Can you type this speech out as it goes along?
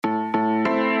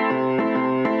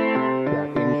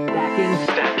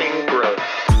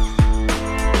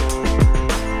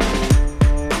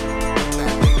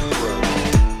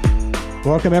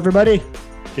Welcome, everybody.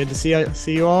 Good to see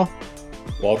you all.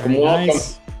 Welcome.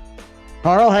 Nice.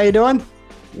 Carl, how you doing?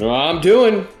 No, I'm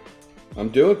doing,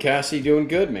 Cassie, doing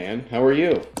good, man. How are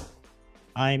you?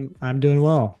 I'm doing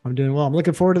well. I'm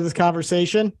looking forward to this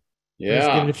conversation. Let's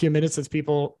give it a few minutes as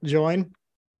people join.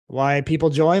 Why people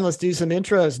join? Let's do some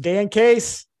intros. Dan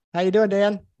Case, how you doing,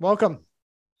 Dan? Welcome.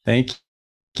 Thank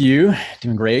you.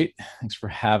 Doing great. Thanks for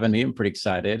having me. I'm pretty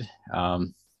excited.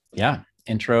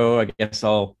 Intro. I guess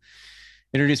I'll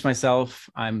introduce myself.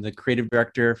 I'm the creative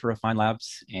director for Refine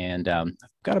Labs, and I've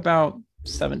got about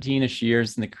 17-ish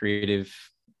years in the creative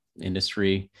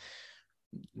industry.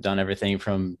 Done everything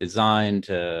from design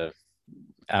to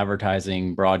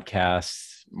advertising,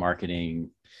 broadcast,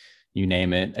 marketing, you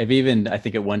name it. I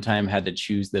think at one time had to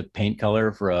choose the paint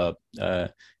color for a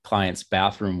client's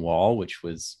bathroom wall, which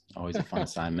was always a fun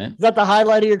assignment. Is that the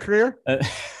highlight of your career?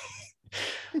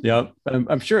 Yep.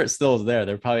 I'm sure it still is there.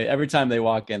 They're probably, every time they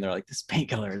walk in, they're like, this paint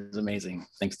color is amazing,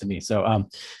 thanks to me. So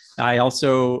I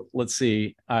also,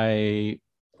 I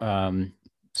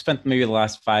spent maybe the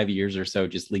last 5 years or so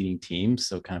just leading teams.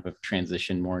 So kind of a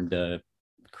transition more into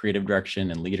creative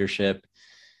direction and leadership.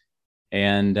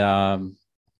 And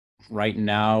right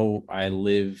now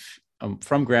I'm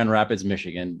from Grand Rapids,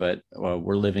 Michigan, but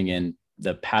we're living in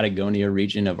the Patagonia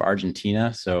region of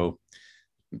Argentina. So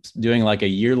doing like a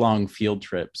year-long field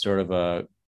trip, sort of a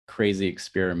crazy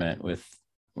experiment with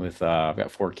I've got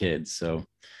 4 kids. So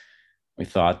we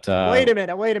thought, wait a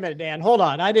minute, Dan, hold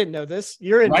on. I didn't know this.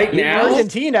 You're in now?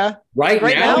 Argentina. Right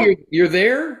now? You're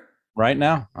there? Right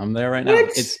now. I'm there right now.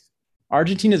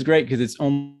 Argentina's great because it's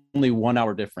only 1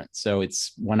 hour difference. So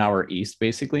it's 1 hour east,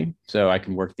 basically. So I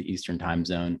can work the Eastern time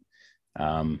zone.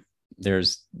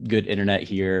 There's good internet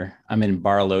here. I'm in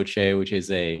Bariloche, which is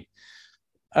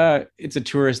it's a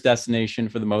tourist destination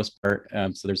for the most part.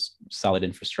 So there's solid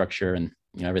infrastructure and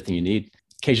everything you need.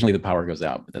 Occasionally the power goes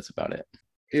out, but that's about it.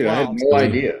 Dude, wow. I had no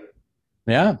idea.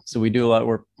 Yeah. So we do a lot.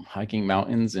 We're hiking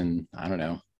mountains and I don't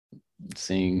know,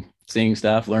 seeing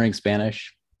stuff, learning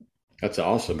Spanish. That's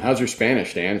awesome. How's your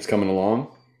Spanish, Dan? It's coming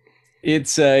along.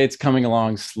 It's coming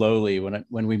along slowly.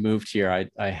 When we moved here,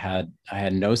 I had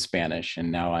no Spanish,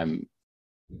 and now I'm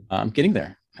getting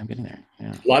there.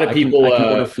 Yeah. A lot of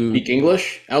people speak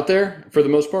English out there for the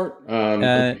most part.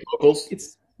 Locals.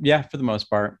 For the most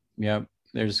part. Yeah.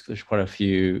 There's quite a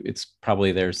few. It's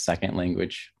probably their second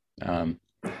language. So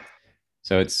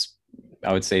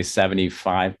I would say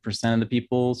 75% of the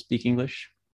people speak English.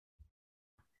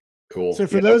 Cool. So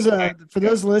for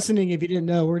those listening, if you didn't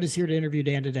know, we're just here to interview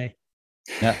Dan today.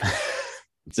 Yeah,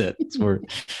 that's it.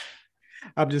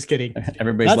 I'm just kidding.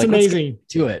 Everybody's that's amazing.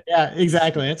 To it. Yeah,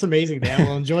 exactly. That's amazing, Dan.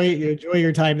 Well, enjoy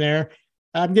your time there.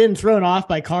 I'm getting thrown off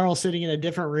by Carl sitting in a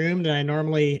different room than I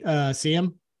normally see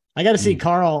him. I got to see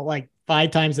Carl like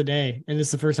 5 times a day, and this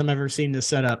is the first time I've ever seen this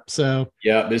setup. So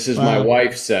yeah, this is my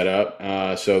wife's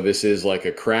setup. So this is like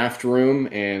a craft room,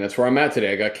 and that's where I'm at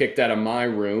today. I got kicked out of my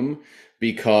room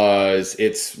because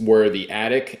it's where the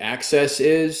attic access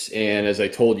is. And as I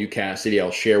told you, Cassidy,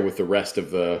 I'll share with the rest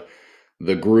of the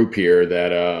group here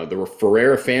that the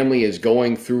Ferreira family is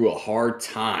going through a hard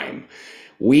time.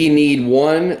 We need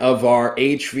one of our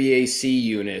HVAC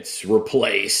units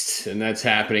replaced, and that's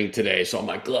happening today. So I'm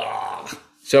like, ugh.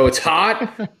 So it's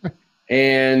hot,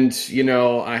 and,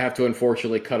 I have to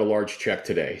unfortunately cut a large check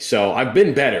today. So I've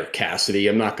been better, Cassidy.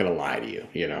 I'm not going to lie to you,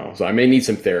 so I may need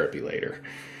some therapy later.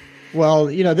 Well,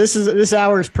 this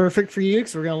hour is perfect for you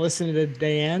because we're going to listen to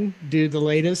Dan do the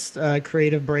latest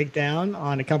creative breakdown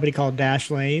on a company called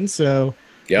Dashlane. So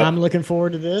yep. I'm looking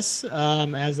forward to this,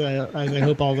 as I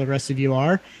hope all the rest of you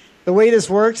are. The way this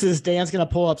works is Dan's going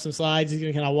to pull up some slides. He's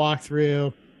going to kind of walk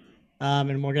through, and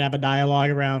we're going to have a dialogue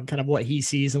around kind of what he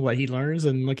sees and what he learns,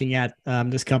 and looking at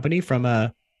this company from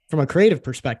a creative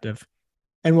perspective.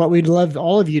 And what we'd love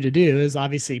all of you to do is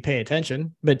obviously pay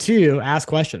attention, but 2, ask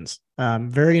questions.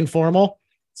 Very informal.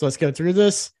 So let's go through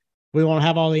this. We won't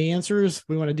have all the answers.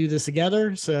 We want to do this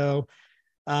together. So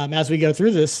as we go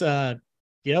through this,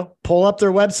 pull up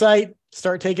their website,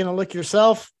 start taking a look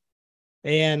yourself,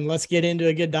 and let's get into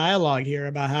a good dialogue here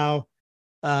about how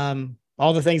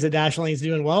all the things that Dashlane is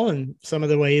doing well and some of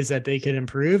the ways that they could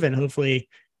improve. And hopefully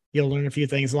you'll learn a few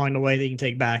things along the way that you can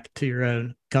take back to your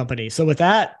own company. So with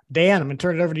that, Dan, I'm going to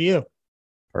turn it over to you.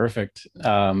 Perfect.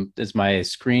 Does my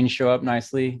screen show up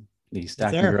nicely? The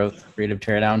Stack and Growth Creative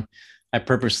Teardown. I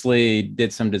purposely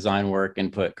did some design work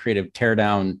and put creative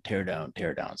teardown.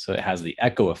 So it has the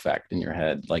echo effect in your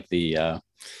head, like the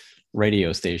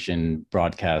radio station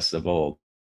broadcasts of old.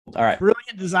 All right.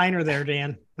 Brilliant designer there,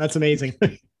 Dan. That's amazing.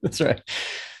 That's right.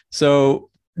 So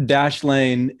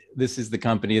Dashlane, this is the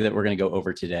company that we're going to go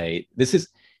over today. This is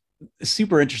a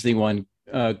super interesting one.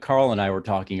 Carl and I were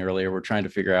talking earlier. We're trying to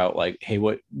figure out like, hey,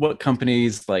 what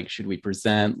companies like should we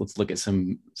present? Let's look at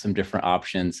some different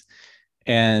options.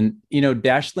 And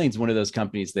Dashlane's one of those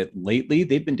companies that lately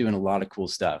they've been doing a lot of cool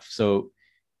stuff. So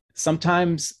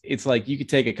sometimes it's like you could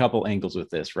take a couple angles with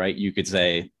this, right? You could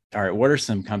say, all right, what are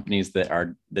some companies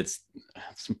that's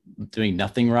doing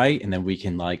nothing right, and then we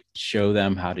can like show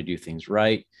them how to do things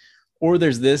right. Or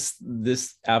there's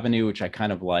this avenue which I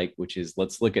kind of like, which is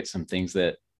let's look at some things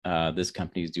that this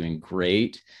company is doing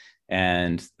great,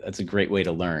 and that's a great way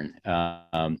to learn.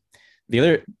 The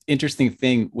other interesting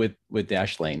thing with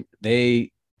Dashlane,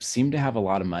 they seem to have a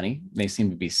lot of money. They seem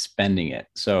to be spending it.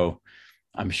 So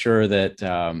I'm sure that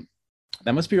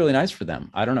that must be really nice for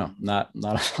them. I don't know. Not a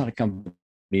lot of companies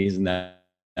in that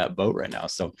boat right now.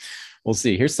 So we'll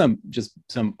see. Here's some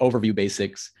overview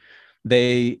basics.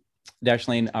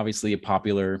 Dashlane, obviously a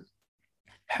popular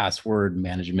password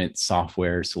management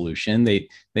software solution.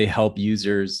 They help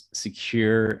users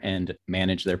secure and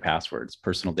manage their passwords,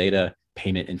 personal data,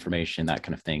 payment information, that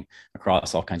kind of thing,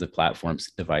 across all kinds of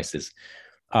platforms, devices.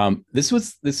 This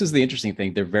was the interesting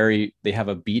thing. They have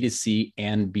a B2C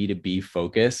and B2B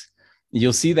focus.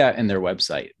 You'll see that in their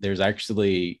website. There's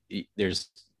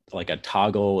like a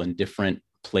toggle in different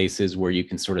places where you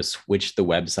can sort of switch the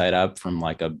website up from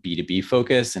like a B2B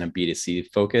focus and a B2C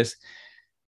focus.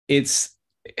 It's,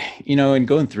 and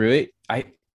going through it, I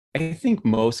think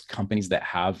most companies that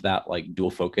have that like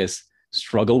dual focus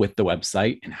struggle with the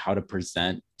website and how to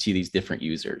present to these different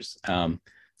users.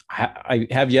 I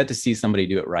have yet to see somebody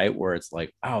do it right where it's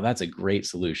like, oh, that's a great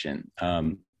solution.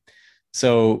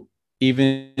 So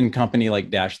even a company like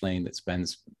Dashlane that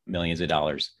spends millions of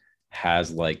dollars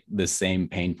has like the same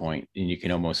pain point, and you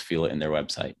can almost feel it in their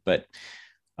website. But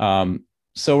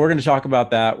so we're going to talk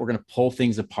about that. We're going to pull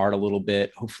things apart a little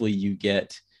bit. Hopefully you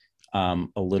get a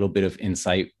little bit of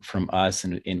insight from us,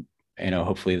 and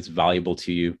hopefully it's valuable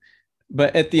to you.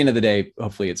 But at the end of the day,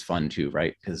 hopefully it's fun too,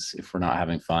 right? Because if we're not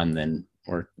having fun, then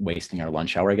we're wasting our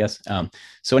lunch hour, I guess.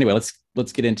 So anyway,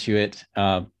 let's get into it.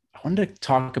 I wanted to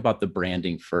talk about the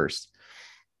branding first.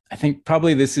 I think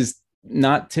probably this is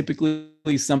not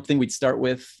typically something we'd start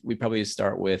with. We probably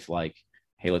start with like,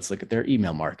 hey, let's look at their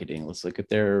email marketing. Let's look at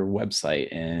their website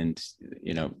and,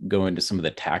 go into some of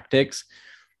the tactics.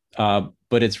 But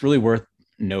it's really worth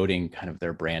noting kind of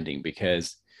their branding,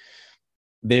 because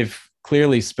they've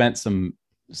clearly spent some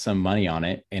money on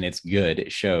it, and it's good.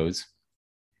 It shows.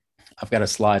 I've got a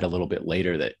slide a little bit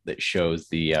later that shows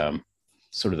the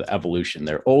sort of the evolution,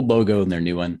 their old logo and their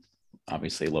new one,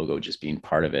 obviously logo just being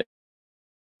part of it.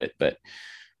 But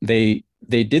they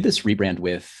did this rebrand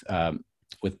with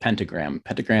Pentagram.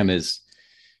 Pentagram is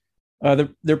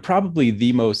they're probably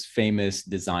the most famous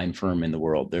design firm in the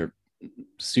world. They're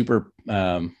super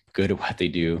good at what they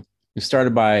do. It was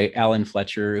started by Alan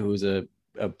Fletcher, who was a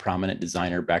prominent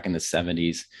designer back in the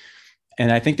 70s.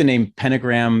 And I think the name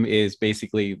Pentagram is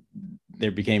basically,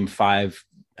 there became 5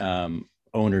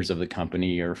 owners of the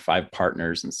company, or 5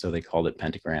 partners, and so they called it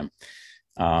Pentagram.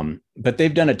 But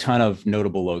they've done a ton of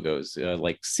notable logos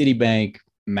like Citibank,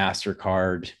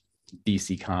 MasterCard,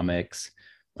 DC Comics,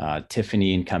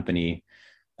 Tiffany and Company.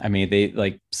 I mean, they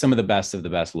like some of the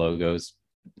best logos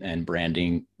and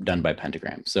branding done by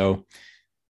Pentagram. So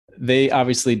they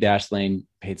obviously, Dashlane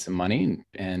paid some money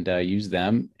and used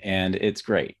them, and it's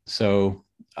great. So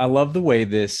I love the way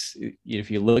this,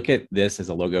 if you look at this as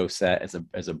a logo set,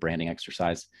 as a branding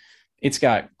exercise, it's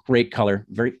got great color,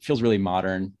 feels really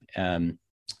modern.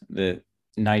 The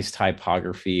nice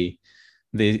typography,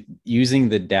 using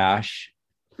the dash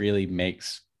really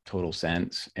makes total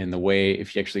sense. And the way,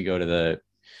 if you actually go to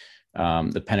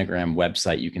the Pentagram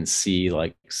website, you can see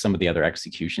like some of the other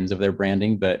executions of their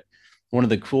branding. But one of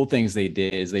the cool things they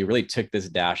did is they really took this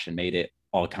dash and made it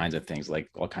all kinds of things, like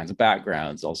all kinds of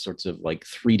backgrounds, all sorts of like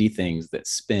 3D things that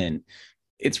spin.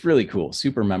 It's really cool,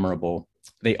 super memorable.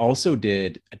 They also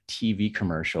did a TV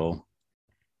commercial,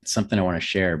 something I want to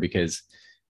share because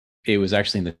it was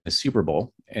actually in the Super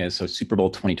Bowl. And so Super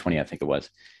Bowl 2020, I think it was.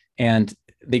 And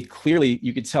they clearly,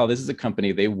 you could tell this is a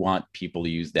company, they want people to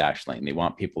use Dashlane. They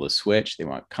want people to switch. They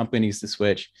want companies to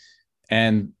switch.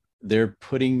 And they're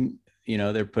putting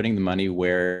the money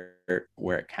where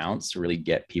it counts to really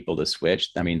get people to switch.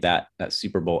 I mean, that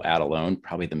Super Bowl ad alone,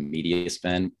 probably the media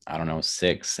spend, I don't know,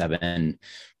 $6-7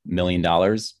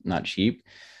 million, not cheap.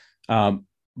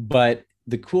 But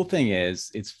the cool thing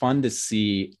is, it's fun to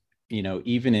see,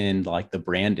 even in like the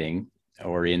branding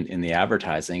or in the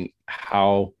advertising,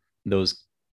 how those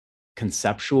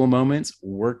conceptual moments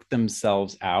work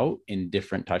themselves out in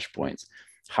different touch points.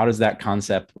 How does that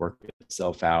concept work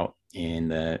itself out in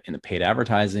the paid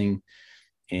advertising,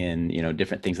 in,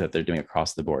 different things that they're doing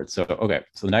across the board. So, okay.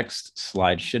 So the next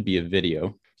slide should be a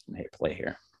video. Let me hit play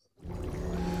here.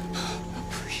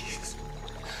 Please.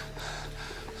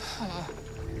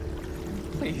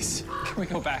 Please, can we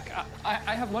go back?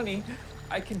 I have money.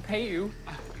 I can pay you.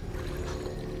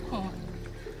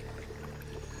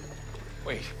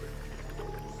 Wait.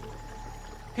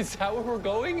 Is that where we're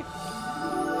going?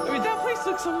 I mean, that place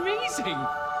looks amazing.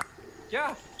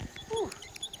 Yeah. Whew.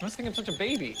 I must think I'm such a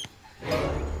baby.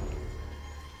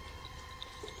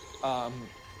 I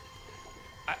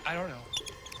don't know.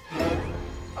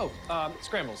 Oh,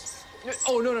 scrambles.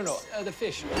 Oh, no. The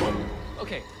fish.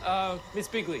 Okay, Miss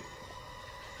Bigley.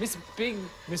 Miss B.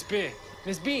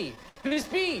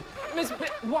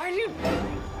 Why do you...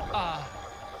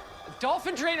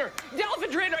 Dolphin trainer! I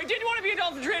didn't want to be a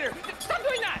dolphin trainer! Stop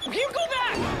doing that! You go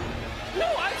back!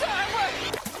 No, I'm sorry,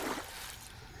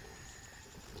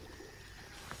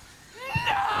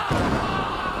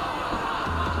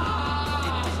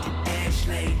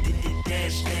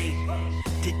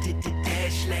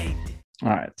 All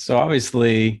right. So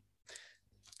obviously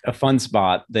a fun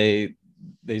spot. They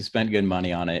spent good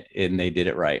money on it and they did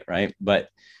it right. But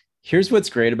here's what's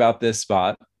great about this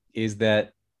spot is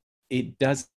that it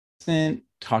doesn't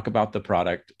talk about the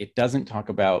product. It doesn't talk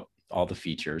about all the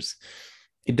features.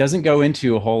 It doesn't go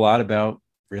into a whole lot about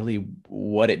really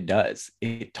what it does.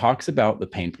 It talks about the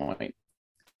pain point.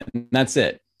 And that's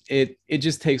it. It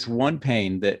just takes one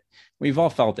pain that we've all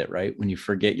felt it, right? When you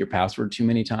forget your password too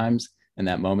many times and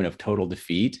that moment of total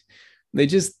defeat, they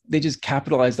just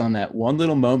capitalized on that one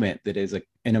little moment that is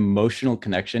an emotional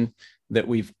connection that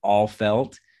we've all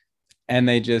felt. And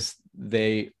they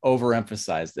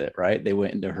overemphasized it, right? They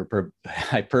went into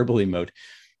hyperbole mode.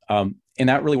 And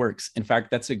that really works. In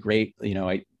fact, that's a great,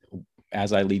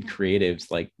 as I lead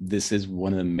creatives, like this is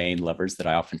one of the main levers that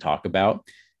I often talk about,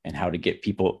 and how to get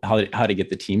people, how to get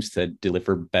the teams to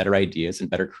deliver better ideas and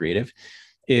better creative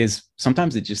is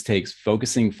sometimes it just takes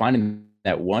finding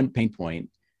that one pain point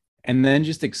and then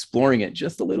just exploring it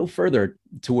just a little further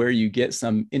to where you get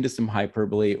into some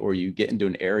hyperbole, or you get into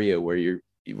an area where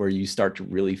you start to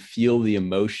really feel the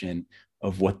emotion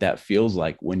of what that feels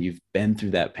like when you've been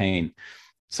through that pain.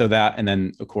 So that, and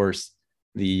then of course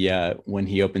when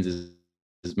he opens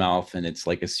his mouth and it's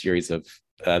like a series of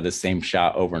the same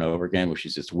shot over and over again, which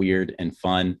is just weird and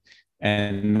fun.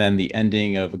 And then the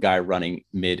ending of a guy running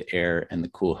mid-air and the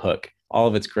cool hook, all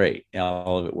of it's great.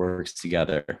 All of it works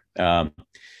together.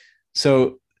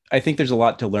 So I think there's a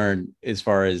lot to learn as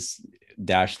far as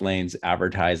Dashlane's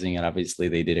advertising, and obviously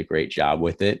they did a great job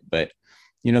with it. But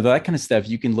that kind of stuff,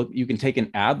 you can take an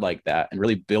ad like that and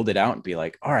really build it out and be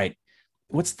like, all right,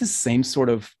 what's the same sort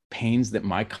of pains that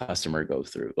my customer goes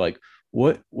through? Like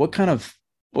what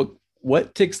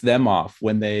ticks them off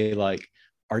when they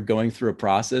are going through a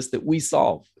process that we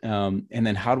solve? And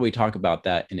then how do we talk about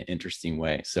that in an interesting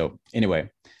way? So anyway,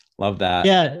 love that.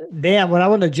 Yeah, Dan, when I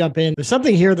want to jump in, there's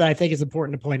something here that I think is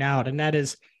important to point out, and that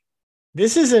is,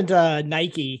 this isn't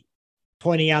Nike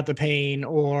pointing out the pain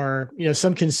or,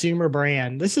 some consumer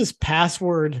brand. This is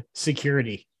password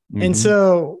security. Mm-hmm. And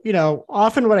so,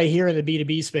 often what I hear in the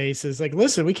B2B space is like,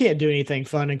 listen, we can't do anything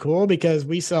fun and cool because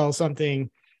we sell something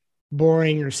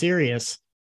boring or serious.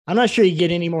 I'm not sure you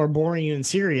get any more boring and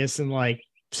serious than like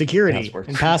security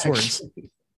and passwords,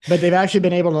 but they've actually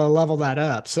been able to level that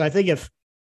up. So I think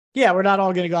we're not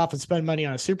all going to go off and spend money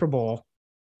on a Super Bowl,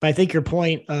 but I think your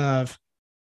point of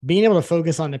being able to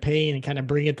focus on the pain and kind of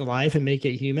bring it to life and make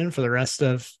it human for the rest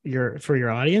of your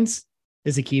audience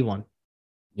is a key one.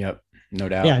 Yep. No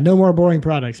doubt. Yeah. No more boring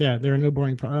products. Yeah. There are no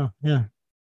boring.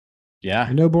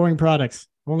 Yeah. No boring products.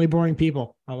 Only boring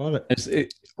people. I love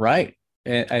it. Right.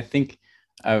 And I think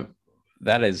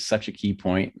that is such a key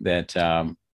point that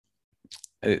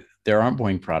there aren't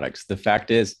boring products. The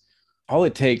fact is, all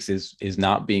it takes is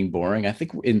not being boring. I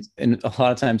think in a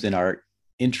lot of times in our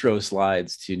intro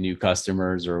slides to new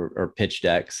customers or pitch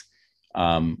decks,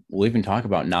 we'll even talk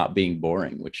about not being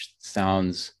boring, which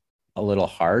sounds a little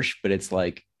harsh, but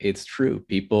it's true.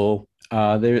 People,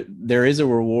 there is a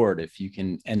reward if you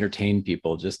can entertain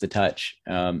people just a touch,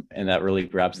 and that really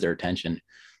grabs their attention.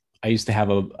 I used to have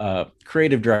a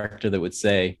creative director that would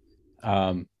say,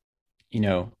 when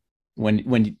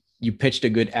you pitched a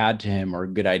good ad to him or a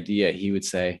good idea, he would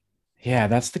say, yeah,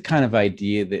 that's the kind of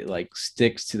idea that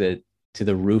sticks to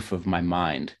the roof of my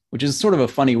mind, which is sort of a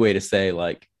funny way to say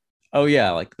oh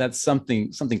yeah, that's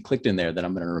something clicked in there that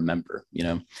I'm going to remember,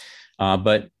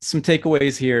 but some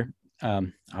takeaways here.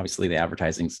 Obviously the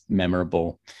advertising's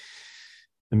memorable.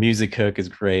 The music hook is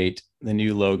great. The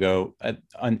new logo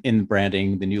in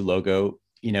branding, the new logo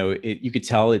you could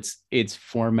tell it's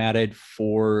formatted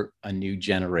for a new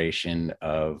generation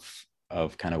of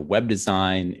kind of web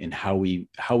design and how we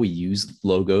use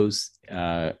logos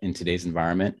in today's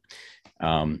environment.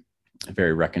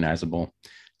 Very recognizable.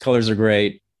 Colors are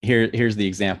great. Here's the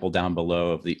example down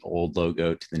below of the old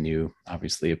logo to the new.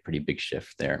 Obviously, a pretty big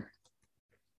shift there.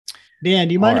 Dan,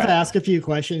 do you mind if I ask a few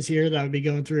questions here that would be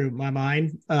going through my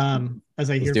mind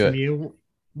as I hear from you?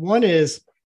 One is,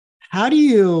 how do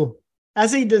you,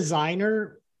 as a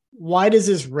designer, why does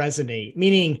this resonate?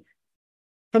 Meaning,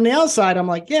 from the outside, I'm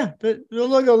like, yeah, the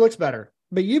logo looks better.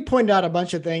 But you pointed out a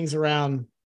bunch of things around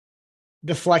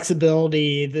the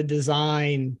flexibility, the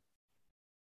design,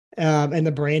 and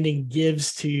the branding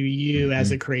gives to you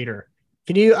as a creator.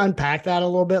 Can you unpack that a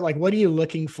little bit? Like, what are you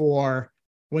looking for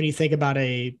when you think about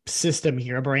a system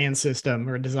here, a brand system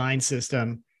or a design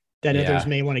system that others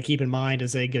may want to keep in mind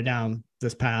as they go down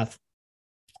this path?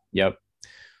 Yep.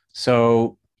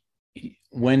 So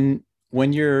when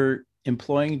you're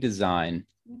employing design,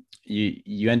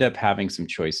 you end up having some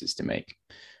choices to make.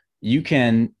 You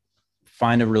can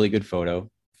find a really good photo,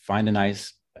 find a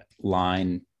nice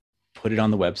line, put it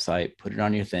on the website, put it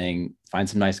on your thing, find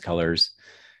some nice colors,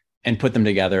 and put them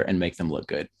together and make them look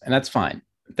good. And that's fine.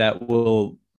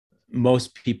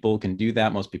 Most people can do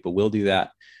that. Most people will do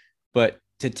that. But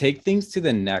to take things to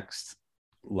the next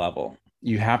level,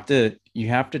 you have to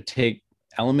take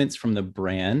elements from the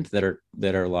brand that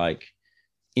are like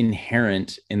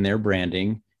inherent in their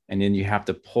branding, and then you have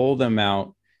to pull them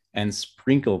out and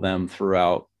sprinkle them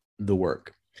throughout the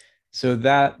work, so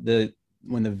that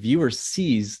when the viewer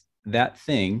sees that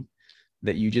thing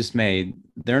that you just made,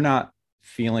 they're not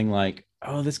feeling like,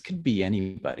 oh, this could be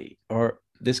anybody, or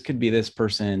this could be this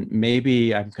person.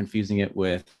 Maybe I'm confusing it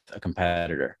with a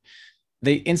competitor.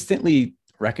 They instantly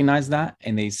recognize that,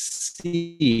 and they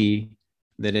see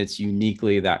that it's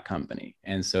uniquely that company.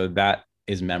 And so that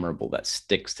is memorable, that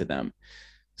sticks to them.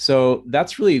 So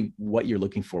that's really what you're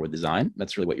looking for with design.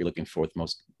 That's really what you're looking for with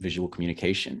most visual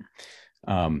communication.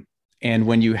 And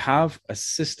when you have a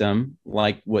system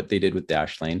like what they did with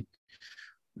Dashlane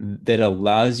that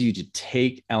allows you to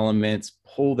take elements,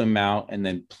 pull them out, and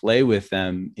then play with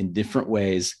them in different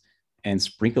ways and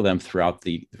sprinkle them throughout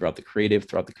the creative,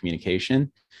 throughout the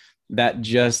communication, that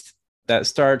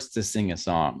starts to sing a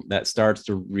song, that starts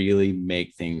to really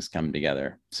make things come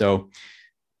together. So,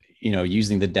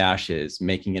 using the dashes,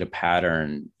 making it a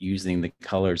pattern, using the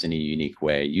colors in a unique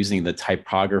way, using the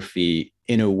typography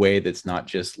in a way that's not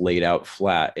just laid out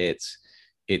flat. It's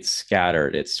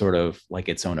scattered. It's sort of like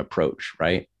its own approach,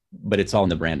 right? But it's all in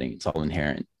the branding. It's all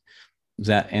inherent. Does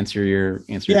that answer your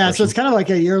question? Yeah. So it's kind of like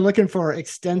you're looking for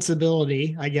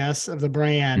extensibility, I guess, of the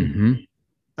brand.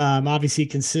 Obviously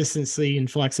consistency and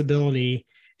flexibility.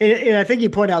 And I think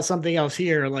you point out something else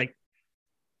here, like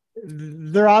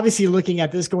they're obviously looking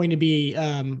at this going to be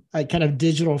a kind of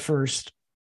digital first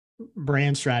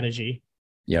brand strategy.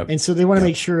 Yep. And so they want to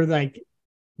make sure like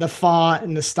the font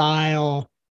and the style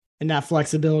and that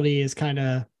flexibility is kind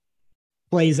of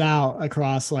plays out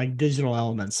across like digital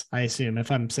elements, I assume,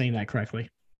 if I'm saying that correctly.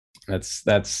 That's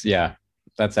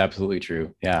absolutely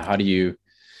true. Yeah. How do you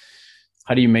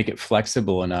make it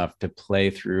flexible enough to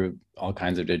play through all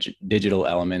kinds of digital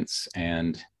elements?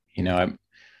 And,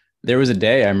 there was a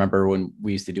day I remember when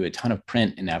we used to do a ton of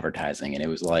print in advertising, and it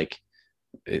was like,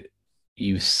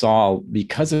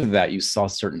 because of that, you saw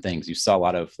certain things. You saw a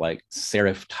lot of like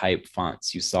serif type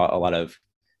fonts. You saw a lot of,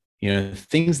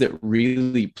 things that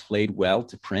really played well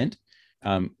to print.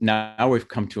 Now we've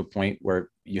come to a point where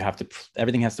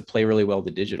everything has to play really well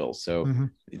to digital. So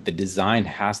the design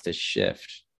has to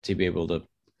shift to be able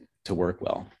to work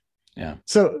well. Yeah.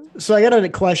 So I got a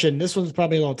question. This one's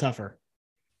probably a little tougher.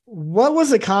 What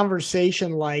was the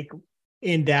conversation like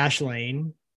in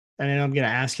Dashlane? And I'm going to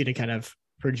ask you to kind of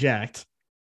project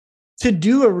to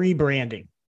do a rebranding.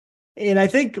 And I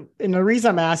think, and the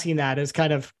reason I'm asking that is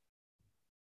kind of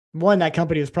one, that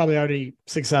company was probably already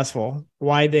successful.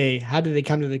 How did they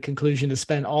come to the conclusion to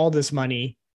spend all this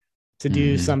money to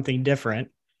do something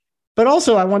different? But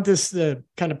also I want this to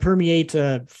kind of permeate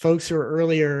to folks who are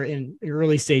earlier in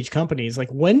early stage companies. Like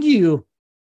when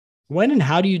and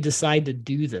how do you decide to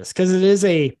do this? Because it is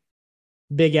a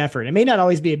big effort. It may not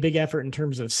always be a big effort in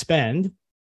terms of spend,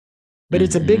 but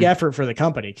it's a big effort for the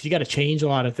company because you got to change a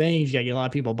lot of things. You got to get a lot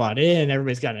of people bought in.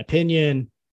 Everybody's got an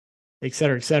opinion, et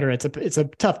cetera, et cetera. It's a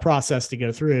tough process to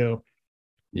go through.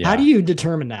 Yeah. How do you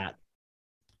determine that?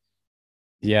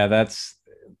 Yeah, that's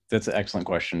an excellent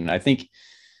question. I think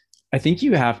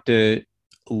you have to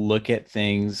look at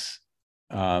things.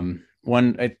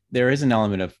 There is an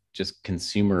element of just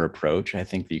consumer approach. I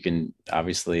think that you can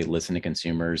obviously listen to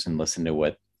consumers and listen to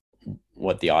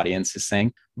what the audience is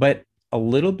saying. But a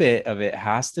little bit of it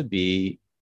has to be,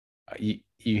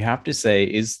 you have to say,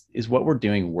 is what we're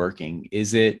doing working?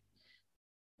 Does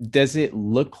it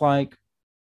look like,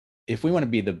 if we want to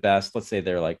be the best, let's say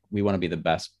they're like, we want to be the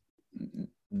best,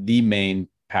 the main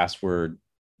password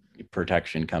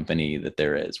protection company that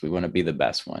there is. We want to be the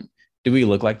best one. Do we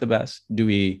look like the best?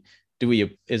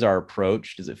 Is our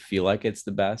approach, does it feel like it's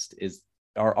the best?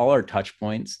 Are all our touch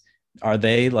points, are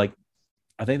they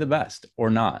the best or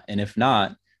not? And if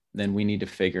not, then we need to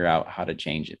figure out how to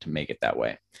change it to make it that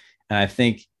way. And I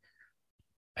think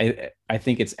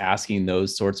it's asking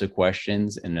those sorts of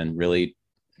questions and then really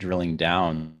drilling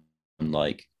down and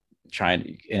like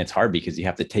and it's hard because you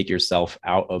have to take yourself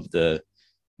out of the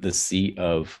seat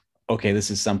of, okay, this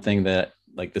is something that,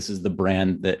 like, this is the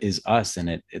brand that is us,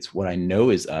 and it's what I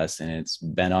know is us, and it's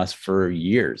been us for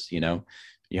years. You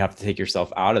have to take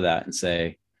yourself out of that and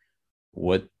say,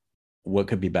 what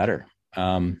could be better?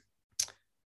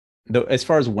 Though, as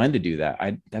far as when to do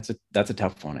that, that's a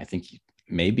tough one. I think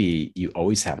maybe you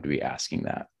always have to be asking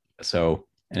that. So,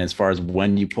 and as far as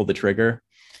when you pull the trigger,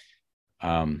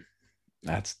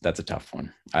 that's a tough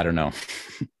one. I don't know.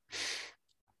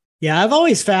 Yeah, I've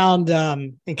always found,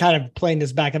 and kind of playing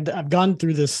this back, I've gone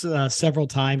through this several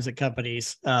times at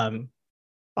companies,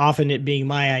 often it being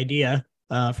my idea,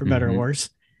 for better or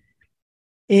worse.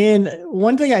 And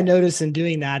one thing I noticed in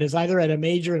doing that is either at a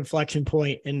major inflection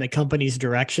point in the company's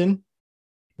direction,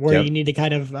 where you need to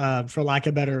kind of, for lack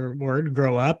of a better word,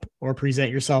 grow up or present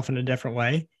yourself in a different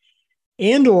way.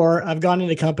 Or I've gone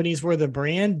into companies where the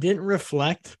brand didn't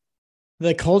reflect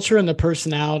the culture and the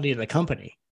personality of the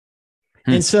company.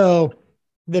 And so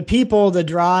the people, the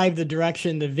drive, the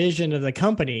direction, the vision of the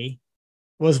company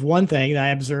was one thing that I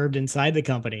observed inside the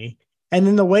company. And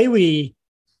then the way we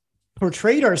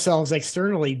portrayed ourselves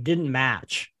externally didn't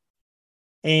match.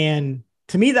 And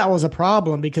to me, that was a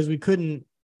problem because we couldn't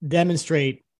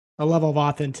demonstrate a level of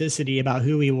authenticity about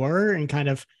who we were and kind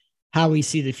of how we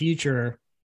see the future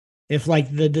if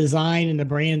like the design and the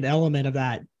brand element of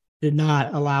that did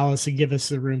not allow us to give us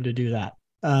the room to do that.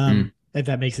 If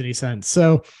that makes any sense.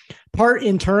 So part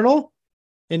internal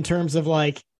in terms of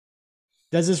like,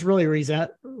 does this really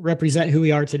represent who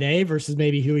we are today versus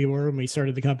maybe who we were when we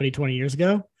started the company 20 years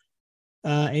ago?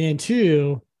 And then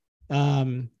two,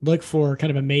 look for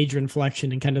kind of a major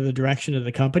inflection in kind of the direction of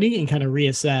the company and kind of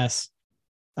reassess,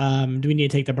 do we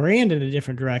need to take the brand in a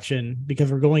different direction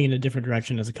because we're going in a different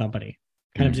direction as a company?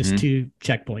 Kind of just two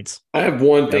checkpoints. I have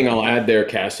one thing I'll add there,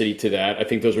 Cassidy, to that. I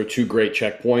think those are two great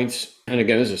checkpoints. And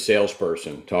again, as a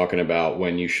salesperson talking about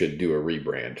when you should do a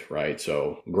rebrand, right?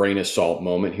 So grain of salt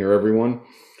moment here, everyone.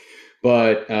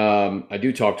 But I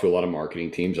do talk to a lot of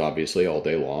marketing teams, obviously, all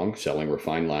day long, selling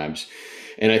Refined Labs.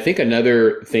 And I think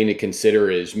another thing to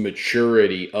consider is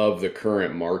maturity of the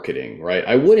current marketing, right?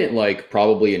 I wouldn't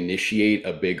probably initiate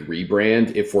a big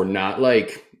rebrand if we're not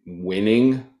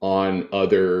winning on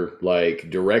other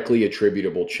directly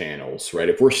attributable channels, right?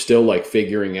 If we're still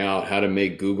figuring out how to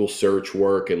make Google search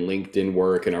work and LinkedIn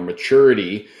work, and our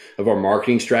maturity of our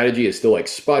marketing strategy is still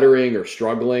sputtering or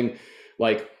struggling,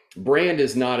 brand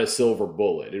is not a silver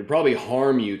bullet. It'd probably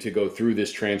harm you to go through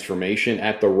this transformation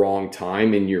at the wrong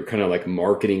time in your kind of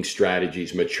marketing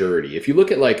strategies maturity. If you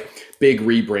look at big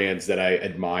rebrands that I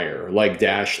admire, like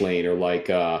Dashlane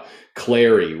or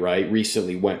Clary, right?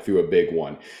 Recently went through a big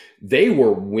one. They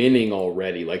were winning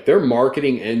already. Their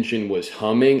marketing engine was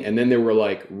humming. And then they were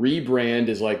rebrand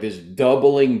is this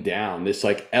doubling down, this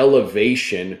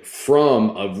elevation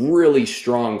from a really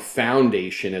strong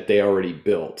foundation that they already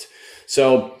built.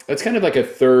 So that's kind of a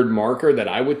third marker that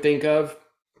I would think of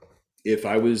if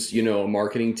I was, a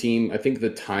marketing team. I think the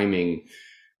timing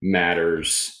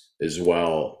matters as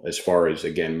well, as far as,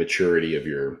 again, maturity of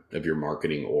your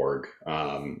marketing org.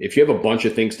 If you have a bunch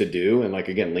of things to do and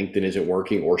again, LinkedIn isn't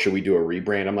working, or should we do a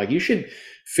rebrand? I'm you should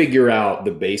figure out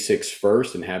the basics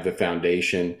first and have the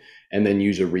foundation, and then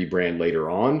use a rebrand later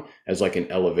on as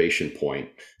an elevation point.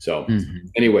 So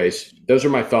anyways, those are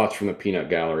my thoughts from the peanut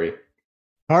gallery.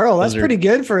 Carl, that's pretty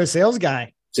good for a sales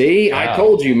guy. See, I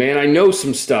told you, man, I know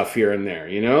some stuff here and there,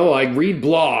 I read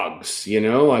blogs,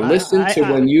 I listen to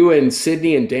when you and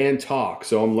Sydney and Dan talk.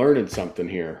 So I'm learning something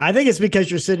here. I think it's because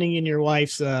you're sitting in your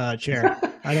wife's chair.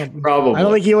 Probably. I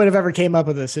don't think you would have ever came up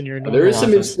with this in your There is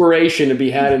some inspiration to be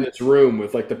had in this room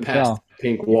with the past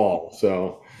pink wall.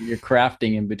 So you're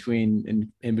crafting in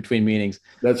between meetings.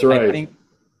 That's right. I think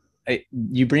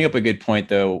you bring up a good point,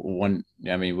 though.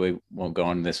 We won't go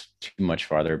on this too much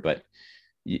farther, but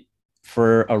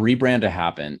for a rebrand to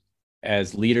happen,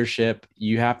 as leadership,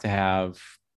 you have to have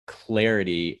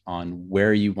clarity on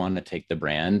where you want to take the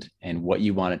brand and what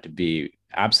you want it to be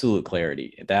absolute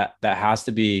clarity. That has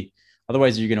to be,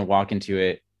 otherwise you're going to walk into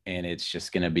it and it's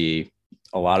just going to be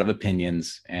a lot of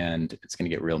opinions and it's going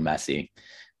to get real messy.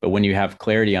 But when you have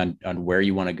clarity on where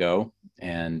you want to go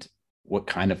and what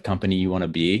kind of company you want to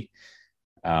be,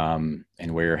 and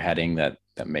where you're heading, that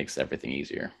makes everything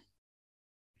easier.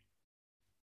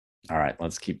 All right,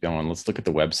 let's keep going. Let's look at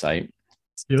the website.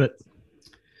 Let's do it.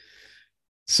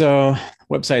 So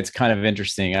website's kind of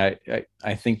interesting.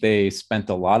 I think they spent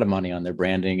a lot of money on their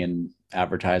branding and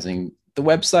advertising. The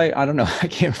website, I don't know. I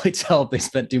can't really tell if they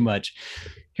spent too much.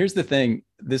 Here's the thing.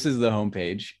 This is the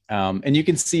homepage. And you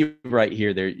can see right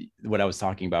here there what I was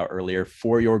talking about earlier.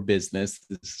 For your business,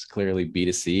 this is clearly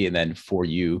B2C, and then for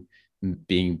you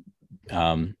being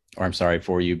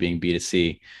for you being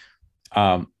B2C.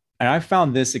 And I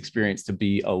found this experience to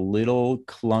be a little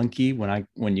clunky.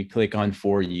 When you click on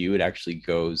For You, it actually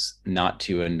goes not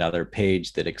to another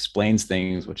page that explains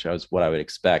things, which was what I would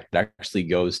expect. It actually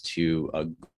goes to a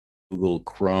Google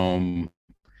Chrome,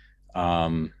 I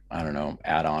don't know,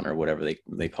 add-on or whatever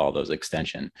they call those,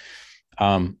 extension,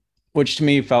 which to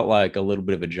me felt like a little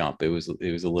bit of a jump. It was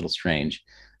a little strange.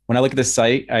 When I look at the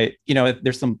site,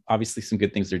 there's obviously some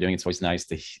good things they're doing. It's always nice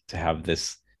to have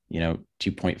this,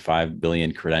 2.5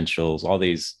 billion credentials, all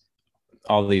these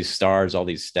stars, all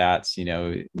these stats,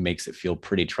 it makes it feel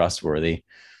pretty trustworthy.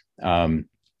 As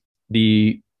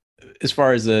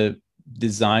far as the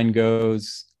design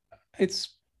goes, it's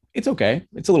okay.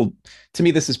 It's a little, to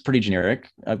me, this is pretty generic.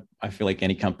 I feel like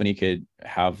any company could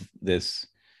have this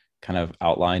kind of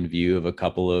outline view of a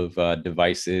couple of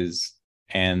devices,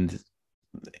 and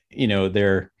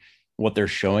what they're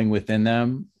showing within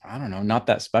them, I don't know, not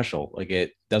that special. Like,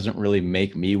 it doesn't really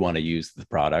make me want to use the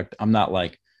product. I'm not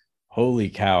like, holy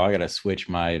cow, I got to switch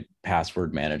my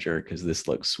password manager because this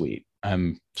looks sweet.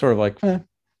 I'm sort of like, all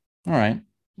right,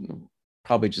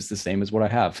 probably just the same as what I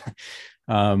have.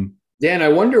 Dan, I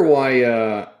wonder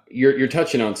why you're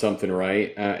touching on something,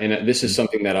 right? And this is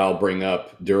something that I'll bring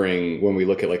up when we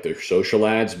look at like their social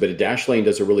ads, but Dashlane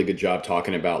does a really good job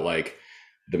talking about like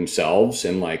themselves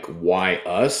and like why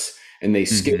us, and they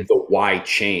skip the why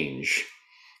change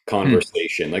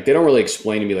conversation. Like, they don't really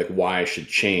explain to me like why I should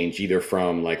change, either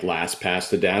from like LastPass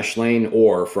to Dashlane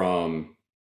or from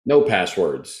no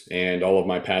passwords and all of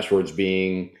my passwords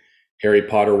being Harry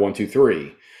Potter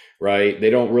 123, right? They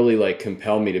don't really like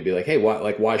compel me to be like, hey,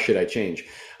 why should I change?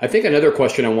 I think another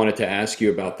question I wanted to ask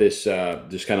you about this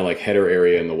kind of like header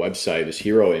area in the website, this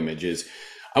hero image, is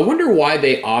I wonder why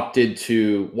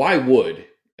why would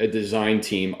a design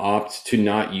team opt to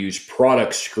not use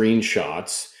product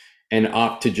screenshots and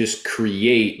opt to just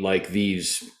create like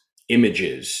these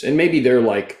images? And maybe they're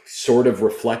like sort of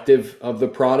reflective of the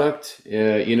product, but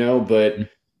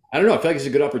I don't know. I feel like it's a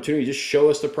good opportunity to just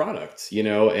show us the product,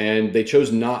 and they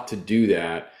chose not to do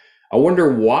that. I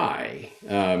wonder why.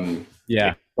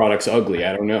 Yeah. Product's ugly.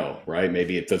 I don't know, right?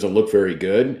 Maybe it doesn't look very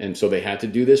good, and so they had to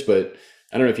do this, but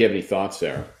I don't know if you have any thoughts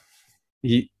there.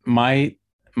 My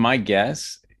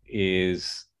guess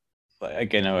is,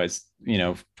 again,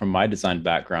 from my design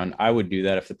background, I would do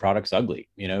that if the product's ugly.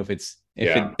 If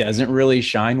it doesn't really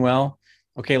shine well,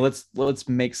 okay, let's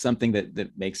make something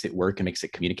that makes it work and makes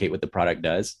it communicate what the product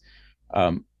does.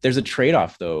 There's a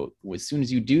trade-off though. As soon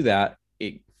as you do that,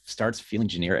 it starts feeling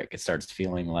generic. It starts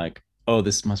feeling like, oh,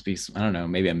 this must be, I don't know,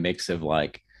 maybe a mix of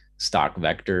like stock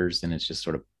vectors, and it's just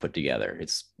sort of put together.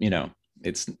 It's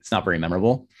it's not very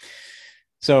memorable.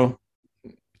 So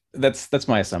that's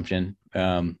my assumption.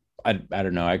 I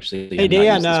don't know. Actually, hey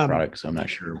Dan, this product, so I'm not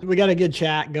sure. We got a good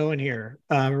chat going here.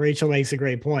 Rachel makes a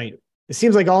great point. It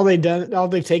seems like all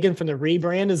they've taken from the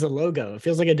rebrand is a logo. It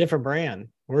feels like a different brand.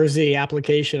 Where's the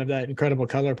application of that incredible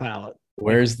color palette?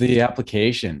 Where's the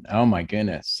application? Oh my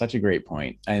goodness, such a great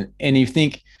point. And you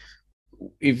think,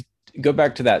 if you go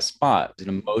back to that spot, an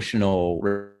emotional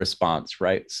response,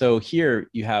 right? So here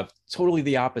you have totally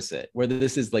the opposite, where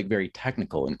this is like very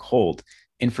technical and cold,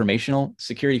 informational,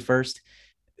 security first.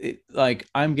 Like,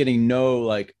 I'm getting no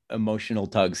like emotional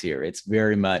tugs here. It's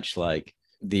very much like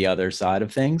the other side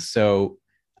of things. So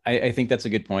I think that's a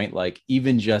good point. Like,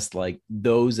 even just like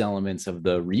those elements of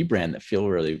the rebrand that feel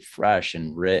really fresh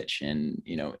and rich and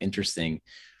interesting,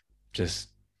 just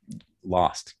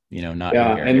lost, not.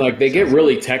 And like they get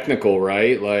really technical,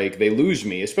 right? Like, they lose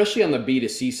me, especially on the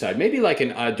B2C side. Maybe like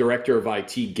a director of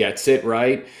IT gets it,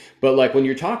 right? But like when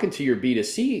you're talking to your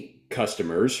B2C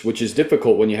customers, which is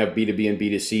difficult when you have B2B and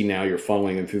B2C, now you're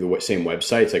funneling them through the same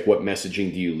website. It's like, what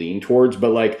messaging do you lean towards?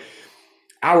 But like,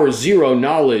 our zero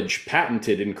knowledge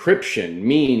patented encryption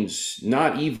means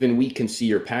not even we can see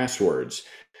your passwords.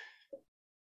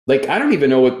 Like, I don't even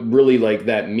know what really like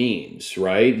that means,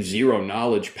 right? Zero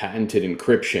knowledge patented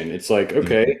encryption. It's like, Mhm.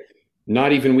 okay,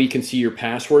 not even we can see your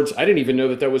passwords. I didn't even know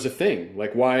that that was a thing.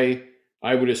 Like, why?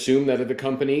 I would assume that the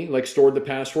company like stored the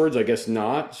passwords. I guess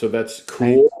not. So that's I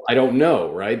cool. I don't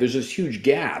know, right? There's this huge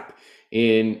gap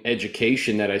in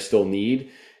education that I still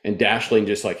need, and Dashlane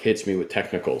just like hits me with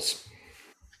technicals.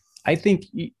 I think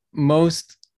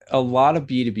most a lot of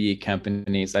B2B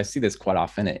companies, I see this quite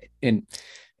often,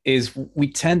 is we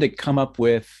tend to come up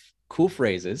with cool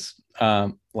phrases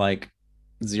like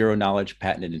zero knowledge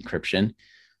patented encryption.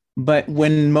 But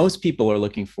when most people are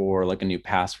looking for like a new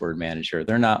password manager,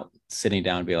 they're not sitting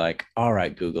down and be like, all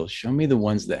right, Google, show me the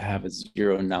ones that have a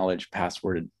zero knowledge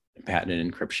password patented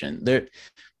encryption.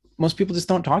 Most people just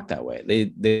don't talk that way.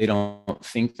 They don't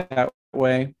think that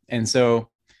way. And so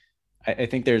I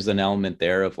think there's an element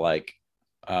there of like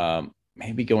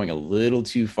maybe going a little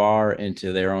too far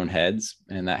into their own heads,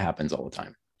 and that happens all the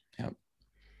time. Yeah.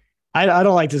 I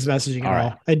don't like this messaging at All right.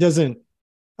 all. It doesn't,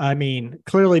 I mean,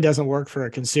 clearly doesn't work for a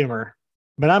consumer,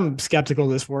 but I'm skeptical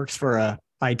this works for a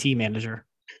IT manager.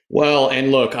 Well,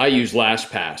 and look, I use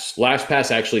LastPass. LastPass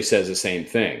actually says the same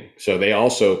thing. So they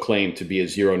also claim to be a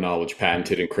zero knowledge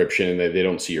patented encryption and that they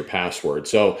don't see your password.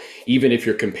 So even if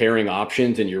you're comparing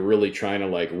options and you're really trying to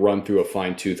like run through a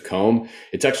fine tooth comb,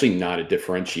 it's actually not a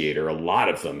differentiator. A lot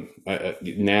of them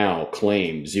now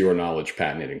claim zero knowledge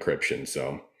patented encryption.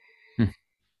 So Hmm.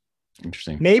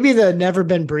 Interesting. Maybe the never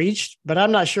been breached, but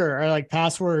I'm not sure. Are like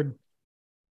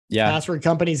Yeah. password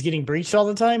companies getting breached all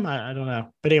the time? I don't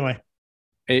know. But anyway,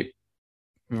 It,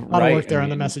 a lot of right. work I there on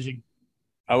the mean, messaging.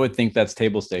 I would think that's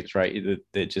table stakes, right?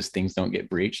 That just things don't get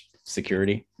breached.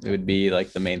 Security, it would be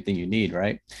like the main thing you need,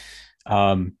 right?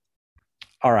 Um,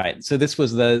 all right. So this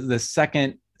was the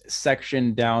second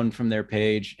section down from their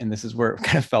page, and this is where it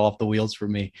kind of fell off the wheels for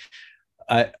me.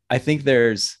 I think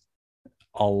there's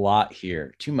a lot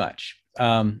here, too much.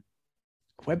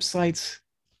 Websites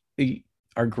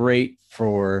are great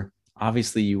for,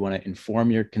 obviously you want to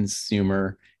inform your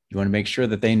consumer. You want to make sure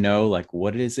that they know like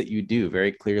what it is that you do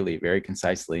very clearly, very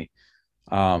concisely.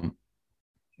 Um,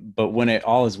 but when it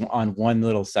all is on one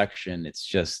little section, it's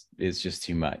just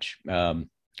too much.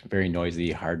 Very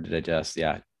noisy, hard to digest.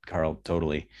 Yeah, Carl,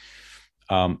 totally.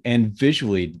 And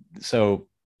visually, so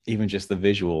even just the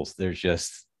visuals, there's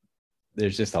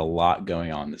just a lot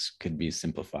going on. This could be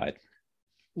simplified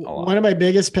a One lot. of my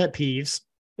biggest pet peeves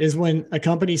is when a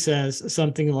company says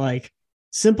something like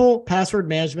simple password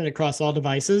management across all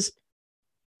devices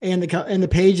and the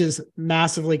page is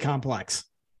massively complex.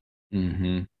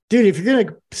 Mm-hmm. Dude, if you're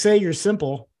gonna say you're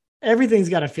simple, everything's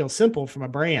got to feel simple from a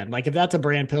brand. Like if that's a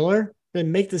brand pillar,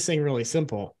 then make this thing really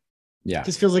simple. It Yeah.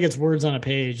 just feels like it's words on a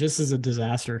page. This is a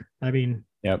disaster. I mean,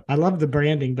 Yep. I love the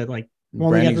branding, but like when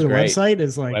we got to Branding's the great. website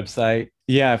is like, Website.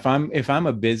 Yeah. If I'm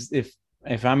a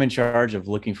if I'm in charge of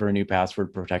looking for a new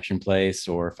password protection place,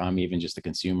 or if I'm even just a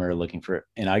consumer looking for it,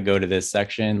 and I go to this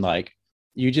section, like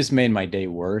you just made my day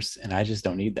worse, and I just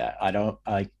don't need that. I don't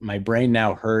like, my brain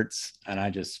now hurts, and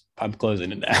I'm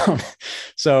closing it down.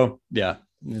 So yeah,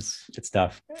 it's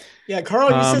tough. yeah, Carl,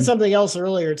 you said Um, something else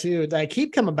earlier too that I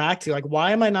keep coming back to. Like,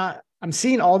 why am I not? I'm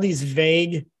seeing all these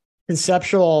vague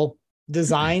conceptual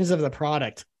designs of the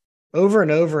product over and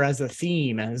over as a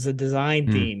theme, as a design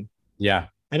hmm, theme. yeah,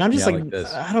 And I'm just yeah, like, like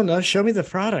this. I don't know. Show me the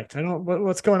product. I don't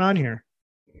what's going on here.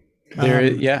 Um, Yeah. What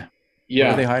are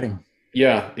yeah, they hiding?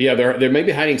 yeah, they're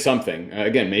maybe hiding something.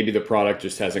 Again, maybe the product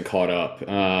just hasn't caught up.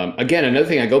 Again, another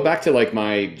thing, I go back to like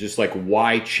my just like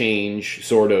why change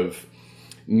sort of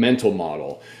mental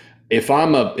model. If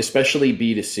I'm especially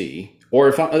B2C, or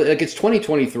if I like it's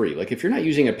 2023, like if you're not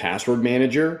using a password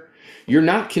manager, you're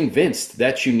not convinced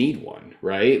that you need one,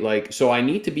 right? Like, so I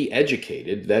need to be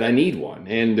educated that I need one,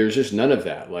 and there's just none of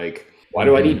that. Like, why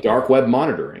do I Mm-hmm. need dark web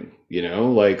monitoring?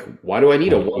 Like, why do I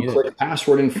need Why a do you one need it? click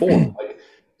password and form? Like,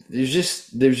 there's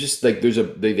just like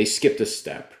they skipped a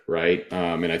step, right?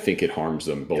 And I think it harms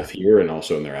them Yeah. both here and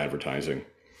also in their advertising.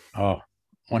 Oh,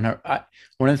 one of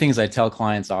the things I tell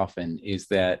clients often is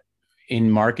that in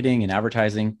marketing and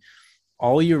advertising,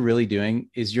 all you're really doing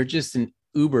is you're just an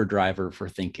Uber driver for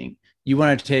thinking. You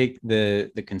want to take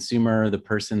the consumer, the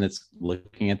person that's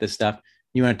looking at this stuff,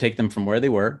 you want to take them from where they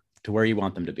were to where you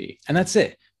want them to be. And that's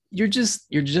it. You're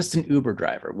just an Uber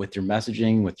driver with your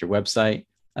messaging, with your website.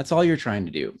 That's all you're trying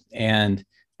to do. And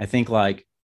I think like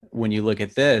when you look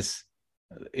at this,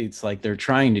 it's like they're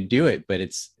trying to do it, but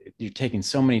you're taking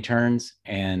so many turns,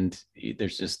 and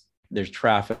there's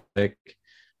traffic.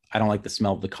 I don't like the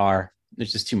smell of the car.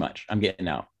 There's just too much. I'm getting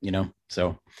out.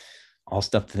 So all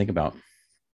stuff to think about.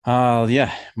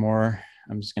 Yeah, more.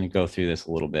 I'm just going to go through this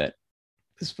a little bit.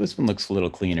 This one looks a little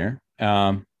cleaner.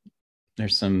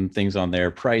 There's some things on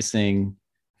there. Pricing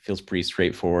feels pretty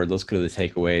straightforward. Let's go to the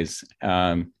takeaways.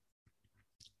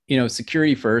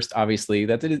 Security first, obviously,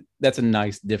 that's a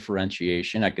nice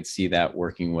differentiation. I could see that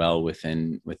working well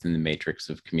within the matrix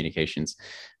of communications.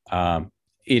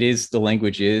 It is, the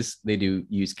language is, they do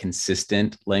use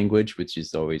consistent language, which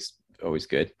is always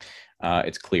good.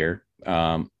 It's clear.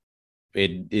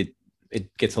 It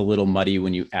gets a little muddy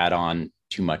when you add on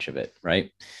too much of it,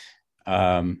 right?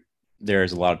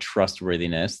 There's a lot of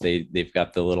trustworthiness. They've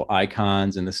got the little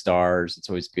icons and the stars. It's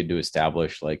always good to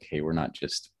establish, like, hey, we're not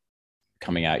just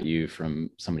coming at you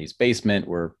from somebody's basement.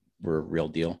 We're real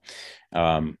deal.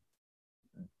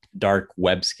 Dark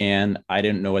web scan. I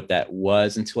didn't know what that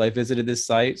was until I visited this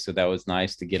site. So that was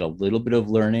nice to get a little bit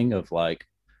of learning of, like,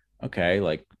 okay,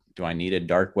 like, do I need a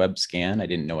dark web scan? I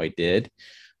didn't know I did.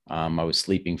 I was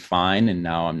sleeping fine and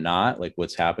now I'm not. Like,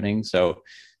 what's happening? So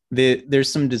there's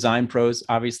some design pros.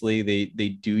 Obviously, they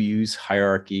do use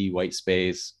hierarchy, white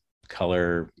space,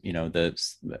 color,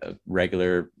 the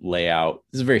regular layout.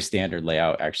 This is a very standard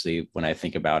layout, actually, when I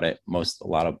think about it. A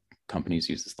lot of companies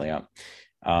use this layout.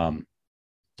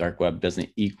 Dark web doesn't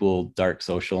equal dark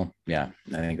social. Yeah,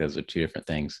 I think those are two different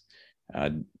things.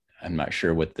 I'm not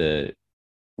sure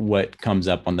what comes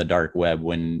up on the dark web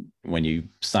when you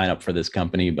sign up for this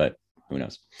company, but who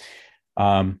knows?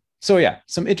 So yeah,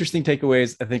 some interesting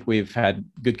takeaways. I think we've had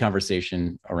good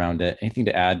conversation around it. Anything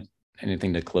to add?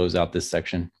 Anything to close out this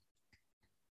section?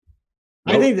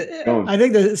 Nope. I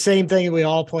think the same thing we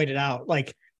all pointed out.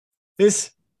 Like this,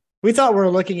 we thought we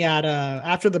were looking at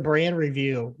after the brand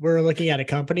review, we were looking at a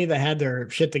company that had their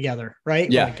shit together, right?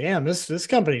 Yeah. Like, damn, this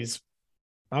company's,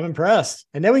 I'm impressed.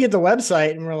 And then we get the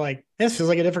website and we're like, this feels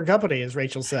like a different company, as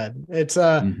Rachel said. It's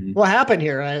what happened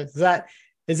here?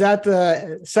 Is that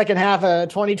the second half of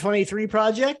 2023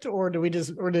 project, or did they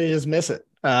just miss it?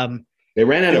 They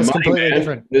ran out of money, man.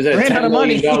 Different. There's that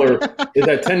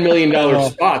 $10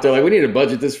 million spot. They're like, we need to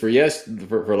budget this for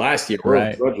last year. We're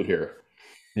over budget here.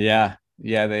 Yeah.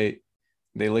 They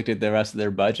looked at the rest of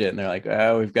their budget and they're like,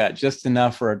 oh, we've got just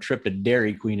enough for a trip to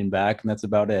Dairy Queen and back, and that's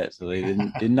about it. So they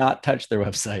did not touch their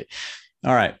website.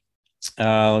 All right.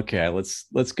 Okay,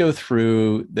 let's go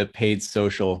through the paid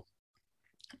social.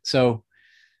 So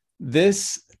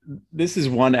this is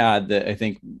one ad that I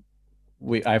think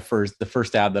the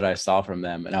first ad that I saw from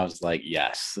them, and I was like,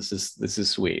 yes, this is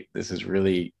sweet. This is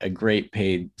really a great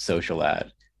paid social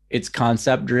ad. It's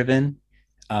concept driven.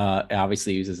 It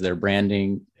obviously uses their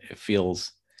branding. It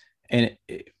feels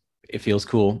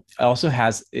cool. It also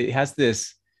has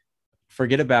this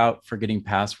forgetting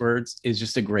passwords is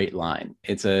just a great line.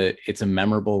 It's a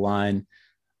memorable line.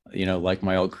 Like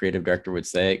my old creative director would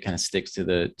say, it kind of sticks to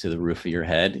the roof of your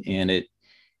head, and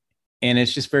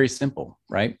it's just very simple,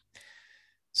 right?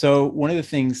 So one of the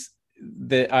things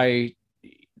that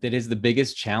is the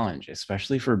biggest challenge,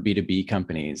 especially for B2B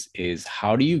companies, is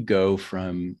how do you go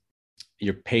from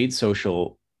your paid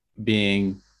social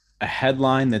being a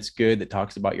headline that's good, that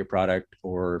talks about your product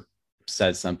or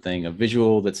says something, a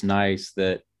visual that's nice,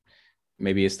 that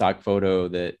maybe a stock photo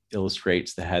that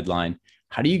illustrates the headline.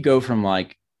 How do you go from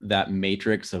like that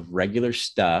matrix of regular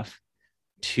stuff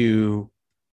to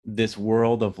this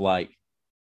world of like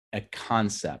a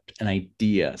concept, an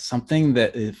idea, something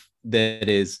that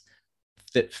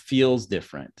feels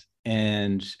different?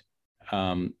 And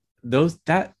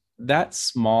that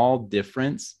small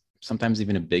difference, sometimes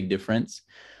even a big difference,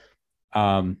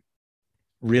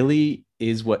 really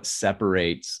is what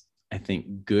separates, I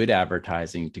think, good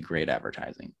advertising to great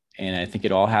advertising. And I think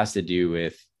it all has to do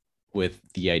with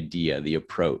the idea, the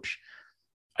approach.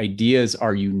 Ideas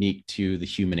are unique to the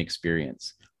human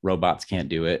experience. Robots can't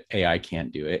do it. AI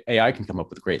can't do it. AI can come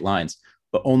up with great lines,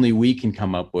 but only we can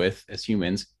come up with, as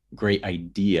humans, great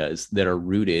ideas that are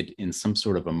rooted in some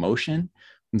sort of emotion,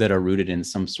 that are rooted in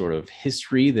some sort of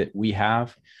history that we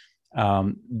have.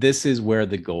 This is where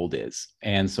the gold is.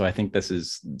 And so I think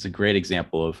it's a great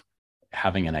example of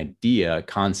having an idea, a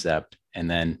concept, and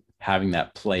then having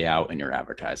that play out in your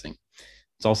advertising.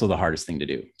 It's also the hardest thing to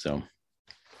do. So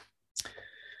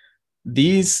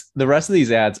the rest of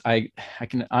these ads, I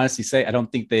can honestly say, I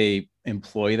don't think they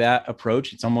employ that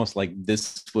approach. It's almost like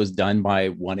this was done by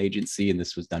one agency and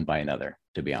this was done by another,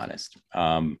 to be honest.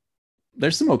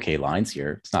 There's some okay lines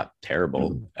here. It's not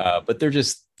terrible, but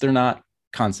they're not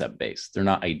concept based. They're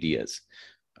not ideas.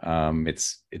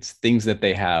 It's things that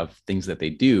they have, things that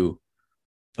they do,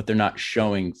 but they're not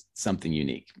showing something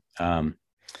unique.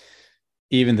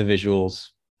 Even the visuals,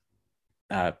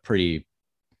 pretty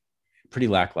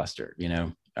lackluster,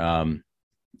 and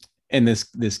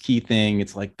this key thing,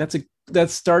 it's like that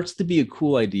starts to be a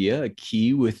cool idea, a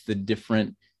key with the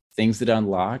different things that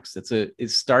unlocks.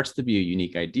 It starts to be a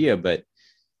unique idea, but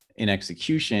in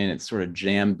execution, it's sort of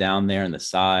jammed down there in the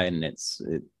side, and it's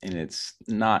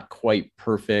not quite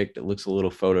perfect. It looks a little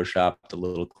photoshopped, a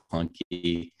little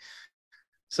clunky.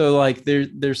 So like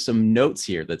there's some notes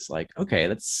here that's like, okay,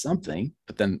 that's something,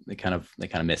 but then they kind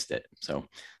of missed it. So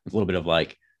a little bit of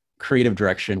like creative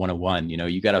direction 101.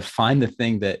 You got to find the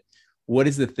thing what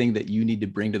is the thing that you need to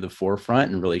bring to the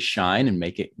forefront and really shine and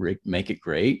make it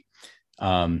great.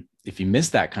 If you miss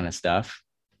that kind of stuff,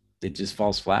 it just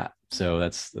falls flat. So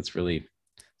that's really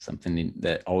something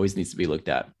that always needs to be looked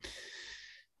at.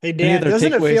 Hey Dan,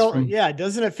 doesn't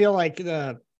it feel like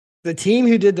the team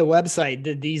who did the website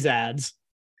did these ads,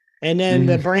 and then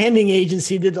the branding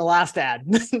agency did the last ad?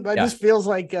 That just feels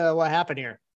like what happened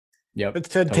here. Yep,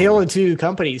 it's a tale of two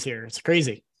companies here. It's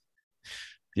crazy.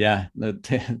 Yeah,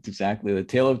 exactly. The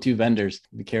tale of two vendors.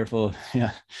 Be careful.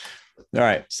 Yeah. All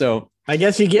right. So I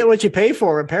guess you get what you pay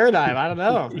for at Paradigm. I don't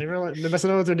know. They must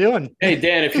know what they're doing. Hey,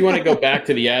 Dan, if you want to go back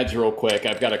to the ads real quick,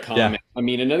 I've got a comment. Yeah. I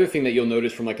mean, another thing that you'll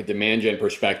notice from like a demand gen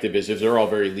perspective is they're all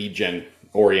very lead gen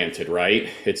oriented, right?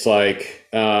 It's like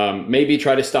maybe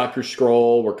try to stop your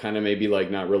scroll. We're kind of maybe like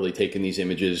not really taking these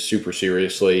images super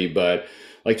seriously, but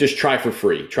like just try for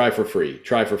free,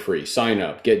 sign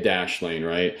up, get Dashlane,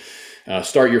 right?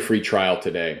 Start your free trial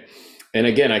today. And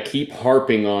again, I keep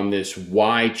harping on this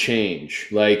why change.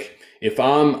 Like if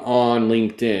I'm on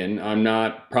LinkedIn,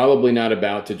 I'm probably not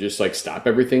about to just like stop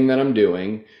everything that I'm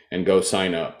doing and go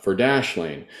sign up for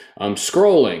Dashlane. I'm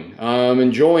scrolling, I'm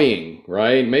enjoying,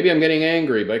 right? Maybe I'm getting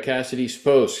angry by Cassidy's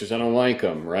posts because I don't like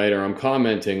them, right? Or I'm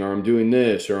commenting, or I'm doing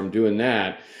this, or I'm doing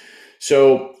that.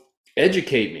 So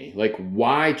educate me. Like,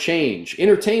 why change?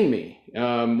 Entertain me.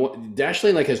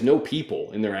 Dashlane like has no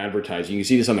people in their advertising. You can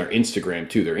see this on their Instagram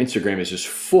too. Their Instagram is just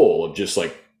full of just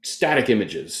like static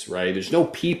images, right? There's no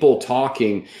people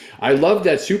talking. I love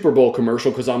that Super Bowl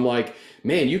commercial because I'm like,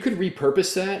 man, you could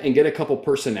repurpose that and get a couple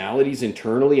personalities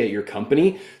internally at your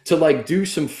company to like do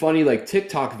some funny like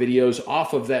TikTok videos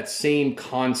off of that same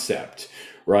concept,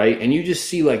 right? And you just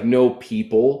see like no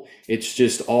people. It's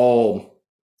just all,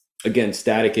 again,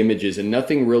 static images, and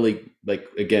nothing really like,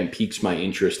 again, piques my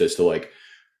interest as to like,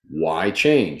 why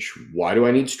change? Why do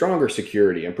I need stronger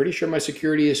security? I'm pretty sure my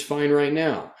security is fine right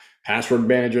now. Password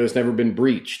manager has never been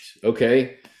breached.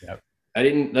 Okay. Yep.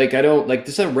 This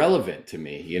is irrelevant to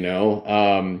me,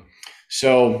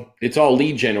 so it's all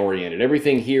lead gen oriented.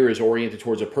 Everything here is oriented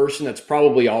towards a person that's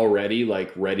probably already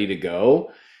like ready to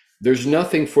go. There's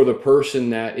nothing for the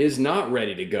person that is not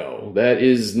ready to go, that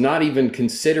is not even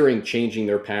considering changing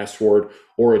their password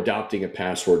or adopting a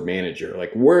password manager.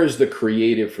 Like, where's the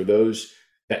creative for those,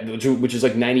 which is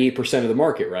like 98% of the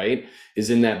market, right?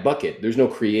 Is in that bucket. There's no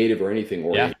creative or anything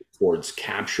oriented towards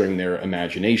capturing their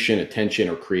imagination, attention,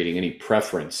 or creating any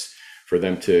preference for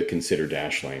them to consider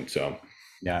Dashlane. So,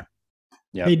 yeah.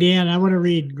 Hey, Dan, I want to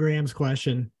read Graham's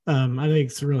question. I think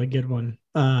it's a really good one.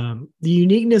 The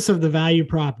uniqueness of the value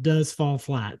prop does fall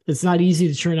flat. It's not easy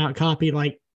to churn out copy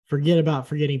like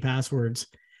forgetting passwords.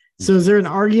 So is there an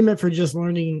argument for just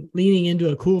leaning into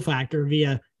a cool factor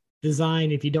via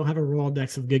design if you don't have a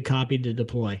Rolodex of good copy to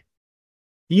deploy?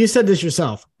 You said this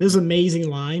yourself. This is an amazing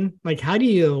line. Like, how do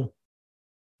you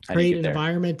create an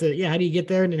environment how do you get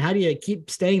there? And then how do you keep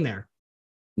staying there?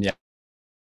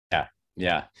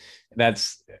 Yeah.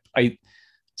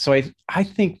 I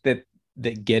think that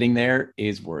getting there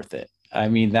is worth it. I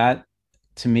mean, that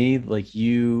to me, like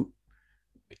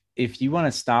if you want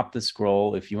to stop the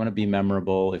scroll, if you want to be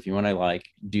memorable, if you want to like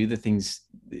do the things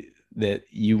that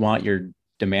you want your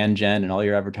demand gen and all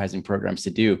your advertising programs to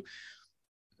do,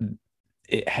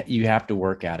 you have to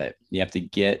work at it. You have to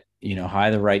get,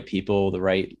 hire the right people, the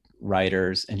right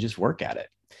writers, and just work at it,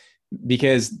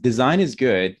 because design is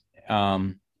good.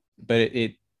 But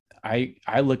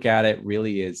I look at it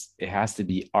really as it has to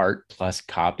be art plus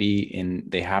copy, and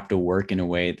they have to work in a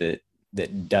way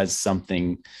that does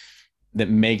something that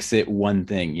makes it one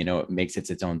thing, it makes it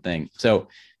its own thing. So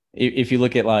if you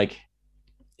look at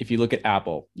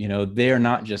Apple, they are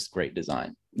not just great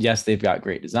design. Yes, they've got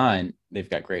great design. They've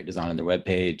got great design on their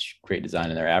webpage, great design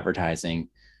in their advertising,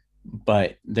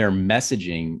 but their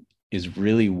messaging is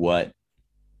really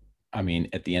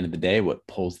at the end of the day, what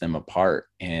pulls them apart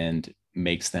and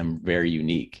makes them very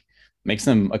unique, makes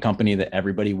them a company that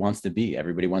everybody wants to be.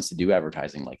 Everybody wants to do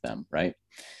advertising like them, right?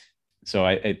 So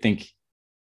I think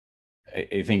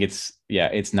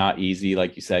it's not easy,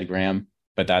 like you said, Graham,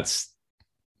 but I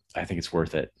think it's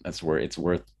worth it. That's where it's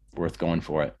worth going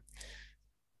for it.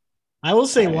 I will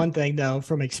say one thing though,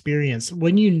 from experience,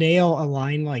 when you nail a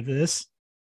line like this,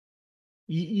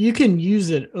 you can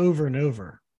use it over and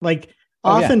over. Like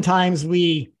oftentimes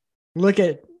we look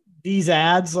at these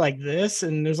ads like this,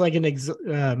 and there's like an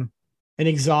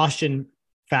exhaustion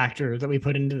factor that we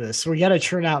put into this. So we got to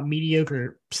churn out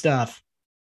mediocre stuff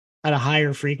at a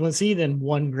higher frequency than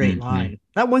one great line.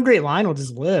 That one great line will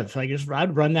just live.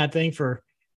 I'd run that thing for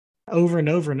over and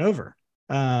over and over.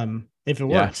 If it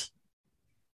works.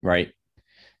 Right.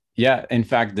 Yeah. In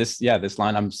fact, this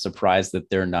line, I'm surprised that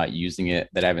they're not using it,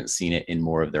 that I haven't seen it in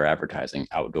more of their advertising,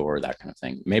 outdoor, that kind of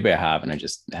thing. Maybe I have, and I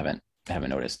just haven't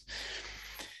noticed.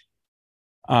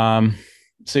 So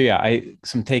yeah,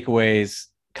 some takeaways: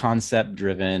 concept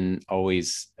driven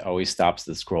always stops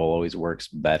the scroll, always works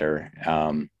better.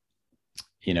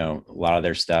 A lot of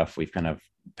their stuff, we've kind of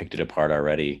picked it apart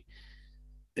already.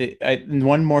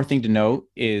 One more thing to note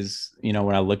is, when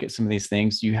I look at some of these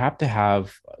things, you have to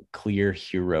have a clear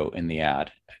hero in the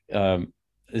ad.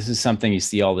 This is something you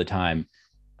see all the time.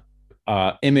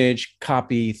 Image,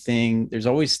 copy, thing. There's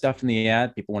always stuff in the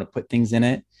ad. People want to put things in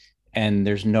it, and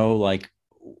there's no like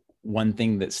one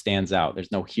thing that stands out.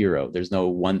 There's no hero. There's no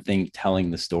one thing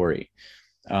telling the story.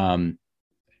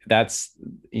 That's,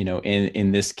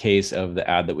 in this case of the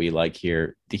ad that we like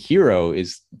here, the hero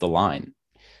is the line.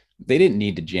 They didn't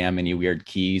need to jam any weird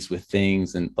keys with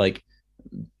things. And like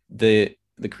the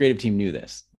creative team knew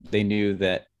this. They knew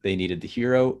that they needed the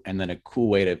hero and then a cool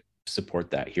way to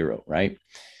support that hero. Right.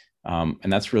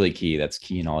 And that's really key. That's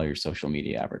key in all your social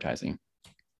media advertising.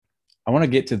 I want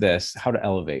to get to this, how to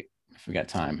elevate, if we got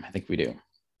time. I think we do.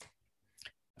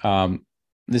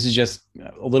 This is just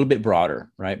a little bit broader,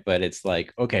 right? But it's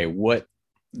like, okay,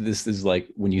 this is like,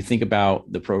 when you think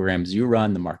about the programs you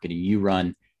run, the marketing you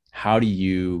run, how do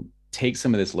you take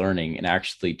some of this learning and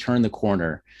actually turn the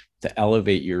corner to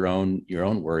elevate your own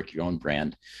work, your own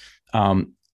brand?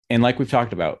 And like we've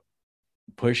talked about,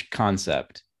 push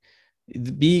concept.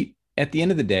 At the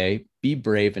end of the day, be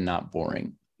brave and not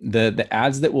boring. The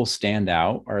ads that will stand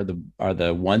out are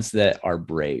the ones that are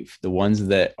brave, the ones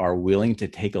that are willing to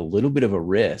take a little bit of a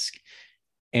risk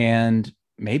and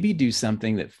maybe do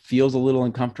something that feels a little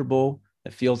uncomfortable,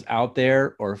 that feels out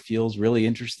there, or feels really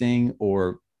interesting,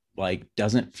 or like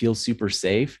doesn't feel super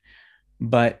safe.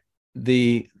 But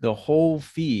the whole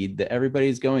feed that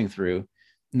everybody's going through,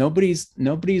 nobody's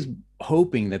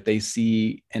hoping that they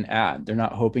see an ad. They're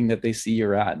not hoping that they see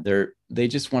your ad. They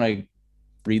just want to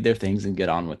read their things and get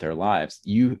on with their lives.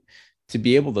 To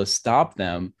be able to stop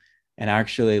them and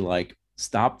actually like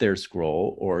stop their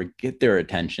scroll or get their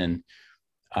attention,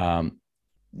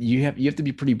 you have to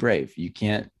be pretty brave. You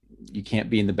can't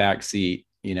be in the back seat,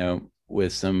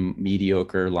 with some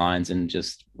mediocre lines and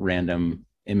just random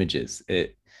images.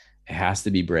 It has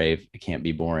to be brave. It can't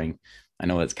be boring. I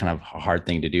know that's kind of a hard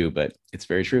thing to do, but it's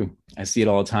very true. I see it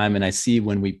all the time. And I see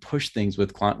when we push things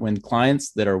with when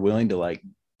clients that are willing to like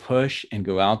push and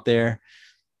go out there,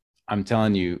 I'm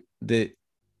telling you that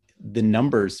the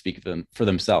numbers speak for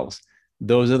themselves.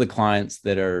 Those are the clients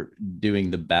that are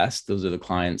doing the best. Those are the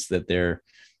clients that their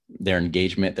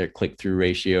engagement, their click-through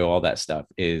ratio, all that stuff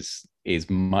is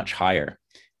much higher.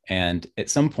 And at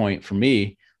some point for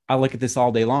me, I look at this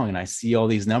all day long and I see all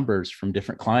these numbers from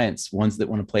different clients, ones that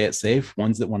want to play it safe,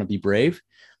 ones that want to be brave.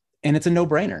 And it's a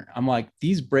no-brainer. I'm like,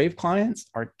 these brave clients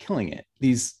are killing it.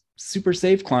 These super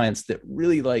safe clients that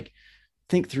really like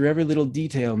think through every little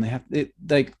detail, and they have it,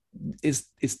 like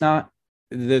it's not,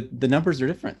 the numbers are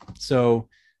different. So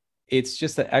it's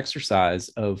just an exercise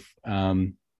of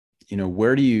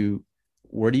where do you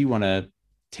want to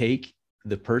take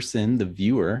the person, the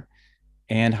viewer,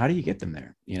 and how do you get them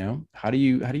there? How do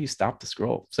you stop the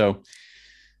scroll? So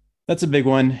that's a big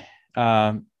one.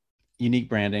 Unique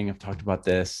branding, I've talked about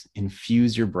this.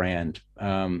 Infuse your brand.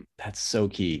 That's so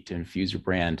key, to infuse your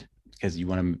brand, because you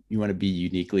want to be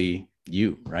uniquely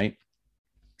you, right?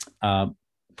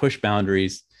 Push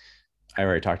boundaries. I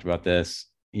already talked about this.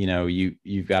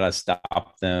 You've got to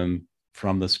stop them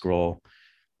from the scroll.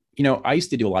 I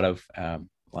used to do a lot of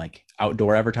like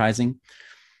outdoor advertising,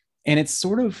 and it's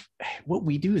sort of what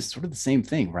we do is sort of the same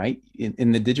thing, right?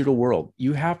 In the digital world,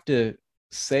 you have to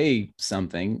say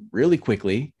something really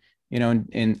quickly.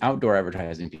 In outdoor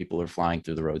advertising, people are flying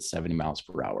through the road 70 miles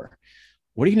per hour.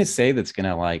 What are you going to say that's going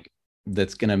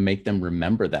to make them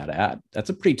remember that ad? That's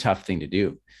a pretty tough thing to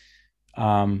do.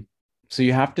 So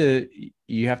you have to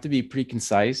be pretty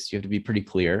concise. You have to be pretty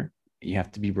clear. You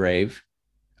have to be brave.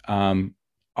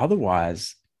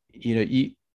 Otherwise,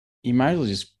 you might as well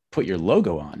just put your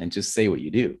logo on and just say what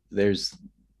you do. There's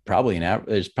probably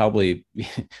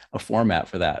a format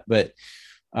for that, but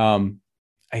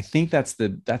I think that's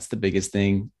the biggest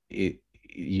thing.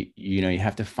 You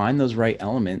have to find those right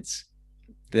elements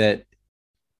that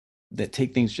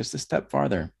take things just a step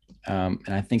farther. And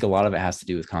I think a lot of it has to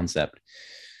do with concept.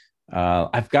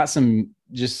 I've got some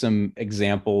just some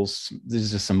examples. This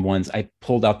is just some ones I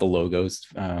pulled out the logos.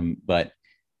 But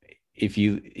if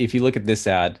you look at this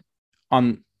ad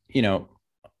on,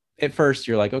 at first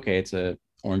you're like, okay, it's a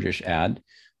orangish ad.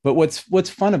 But what's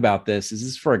fun about this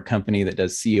is for a company that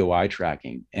does COI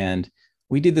tracking. And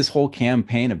we did this whole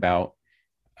campaign about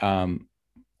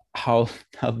how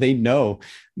they know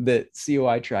that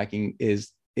COI tracking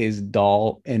is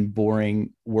dull and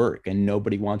boring work and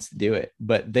nobody wants to do it,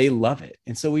 but they love it.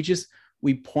 And so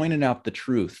we pointed out the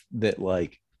truth that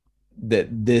that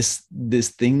this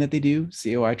thing that they do,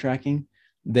 COI tracking,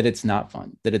 that it's not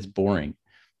fun, that it's boring,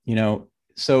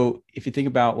 So if you think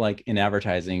about in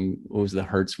advertising, what was the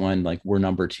Hertz one? We're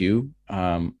number 2,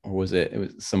 or was it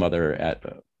was some other at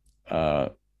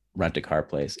rent a car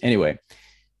place. Anyway,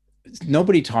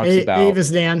 nobody talks about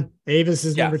Avis, Dan. Avis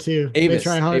is number 2. Avis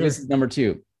is number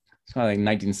 2. It's kind of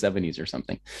like 1970s or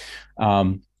something.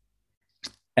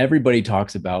 Everybody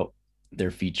talks about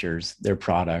their features, their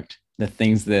product, the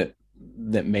things that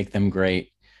make them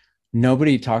great.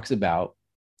 Nobody talks about,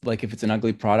 if it's an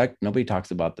ugly product, nobody talks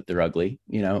about that they're ugly.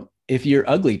 If you're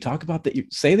ugly, talk about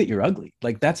that. Say that you're ugly.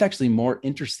 That's actually more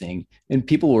interesting, and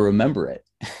people will remember it.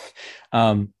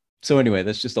 So anyway,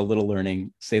 that's just a little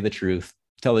learning. Say the truth,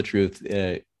 tell the truth,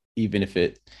 even if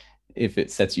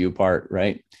it sets you apart,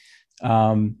 right?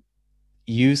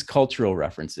 Use cultural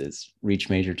references. Reach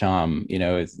Major Tom,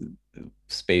 is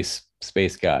space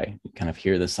guy. You kind of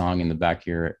hear the song in the back of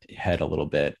your head a little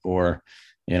bit, or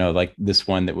like this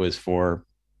one that was for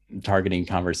targeting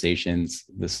conversations,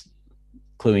 this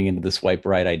cluing into the swipe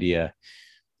right idea.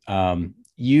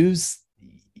 Use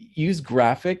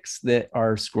graphics that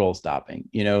are scroll stopping,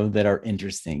 that are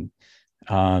interesting.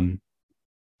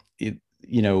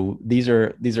 These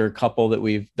are a couple that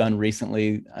we've done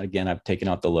recently. Again, I've taken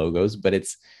out the logos, but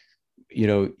it's,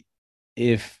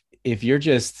 if you're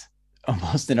just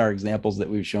almost in our examples that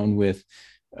we've shown with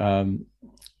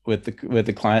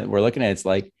the client we're looking at, it's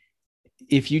like,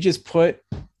 if you just put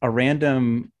a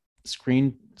random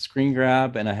screen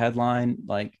grab and a headline,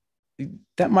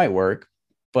 that might work,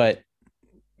 but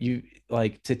you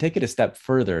to take it a step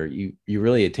further, you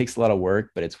really, it takes a lot of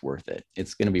work, but it's worth it.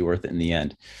 It's going to be worth it in the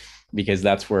end, because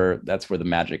that's where the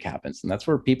magic happens, and that's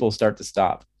where people start to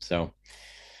stop. So,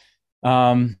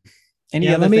 any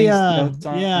other things?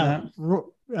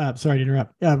 Sorry to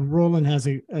interrupt. Roland has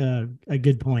a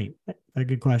good point, a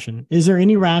good question. Is there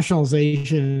any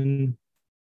rationalization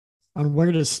on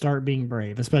where to start being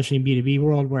brave, especially in B2B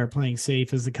world where playing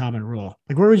safe is the common rule?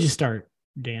 Where would you start,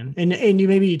 Dan? And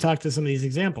you talk to some of these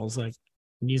examples, and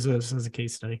use those as a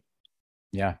case study.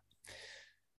 Yeah.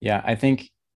 I think,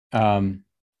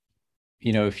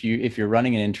 if you're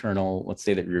running an internal, let's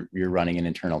say that you're running an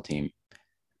internal team,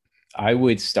 I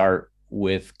would start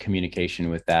with communication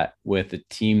with the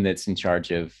team that's in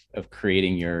charge of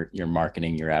creating your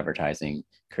marketing, your advertising,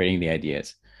 creating the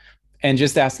ideas, and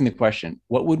just asking the question,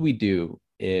 what would we do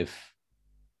if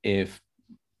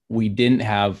we didn't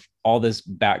have all this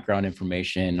background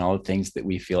information, all the things that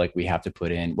we feel like we have to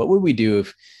put in? What would we do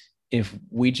if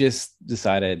we just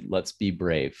decided, let's be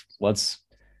brave. Let's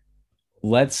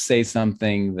say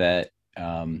something that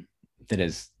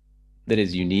is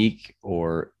unique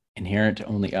or inherent to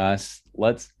only us.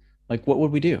 What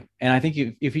would we do? And I think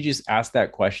if you just ask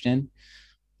that question,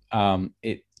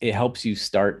 it helps you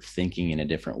start thinking in a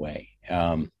different way.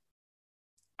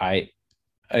 I've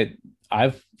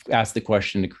asked the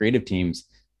question to creative teams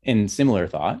in similar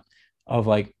thought of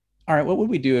all right, what would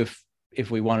we do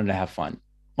if we wanted to have fun?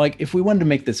 If we wanted to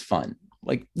make this fun,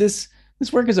 this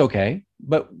work is okay,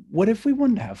 but what if we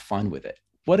wanted to have fun with it?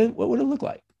 What would it look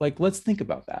like? Let's think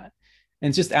about that.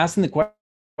 And just asking the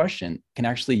question can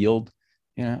actually yield,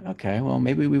 okay, well,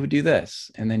 maybe we would do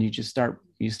this. And then you start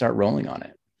rolling on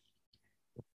it.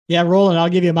 Yeah, Roland, I'll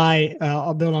give you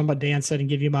I'll build on what Dan said and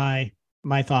give you my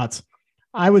thoughts.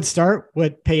 I would start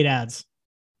with paid ads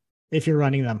if you're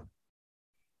running them.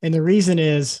 And the reason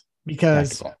is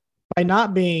because by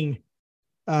not being,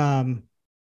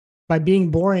 by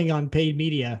being boring on paid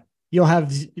media, you'll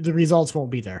have the results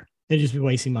won't be there. They'll just be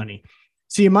wasting money.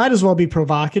 So you might as well be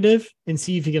provocative and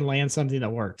see if you can land something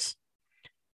that works.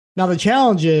 Now the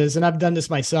challenge is, and I've done this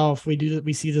myself,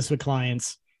 we see this with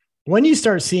clients. When you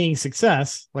start seeing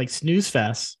success, like snooze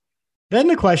fest, then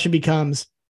the question becomes,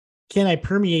 can I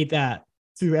permeate that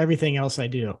through everything else I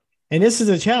do? And this is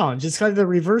a challenge. It's kind of the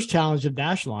reverse challenge of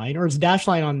Dashline, or it's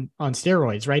Dashline on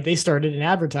steroids, right? They started in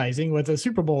advertising with a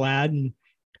Super Bowl ad and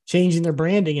changing their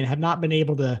branding and have not been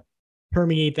able to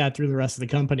permeate that through the rest of the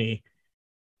company.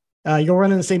 You'll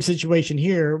run in the same situation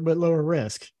here, but lower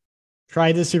risk.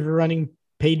 Try this if you're running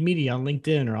paid media on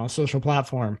LinkedIn or on a social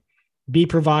platform. Be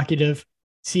provocative,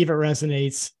 see if it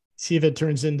resonates, see if it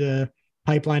turns into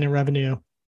pipeline and revenue.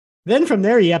 Then from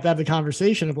there, you have to have the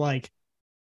conversation of like,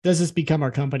 does this become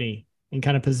our company and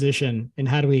kind of position? And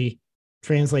how do we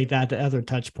translate that to other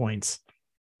touch points?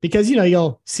 Because,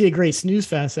 you'll see a great Snooze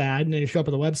Fest ad and then you show up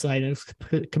at the website and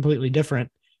it's completely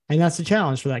different. And that's the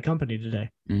challenge for that company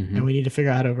today. Mm-hmm. And we need to figure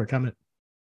out how to overcome it.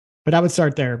 But I would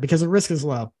start there because the risk is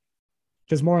low.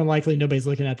 Because more than likely, nobody's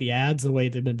looking at the ads the way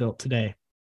they've been built today.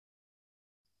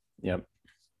 Yep.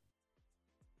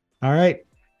 All right.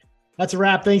 That's a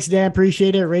wrap. Thanks, Dan.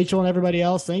 Appreciate it. Rachel and everybody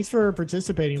else, thanks for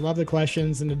participating. Love the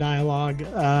questions and the dialogue.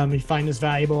 If you find this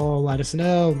valuable, let us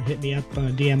know. Hit me up on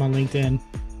a DM on LinkedIn,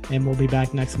 and we'll be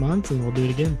back next month, and we'll do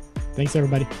it again. Thanks,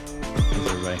 everybody.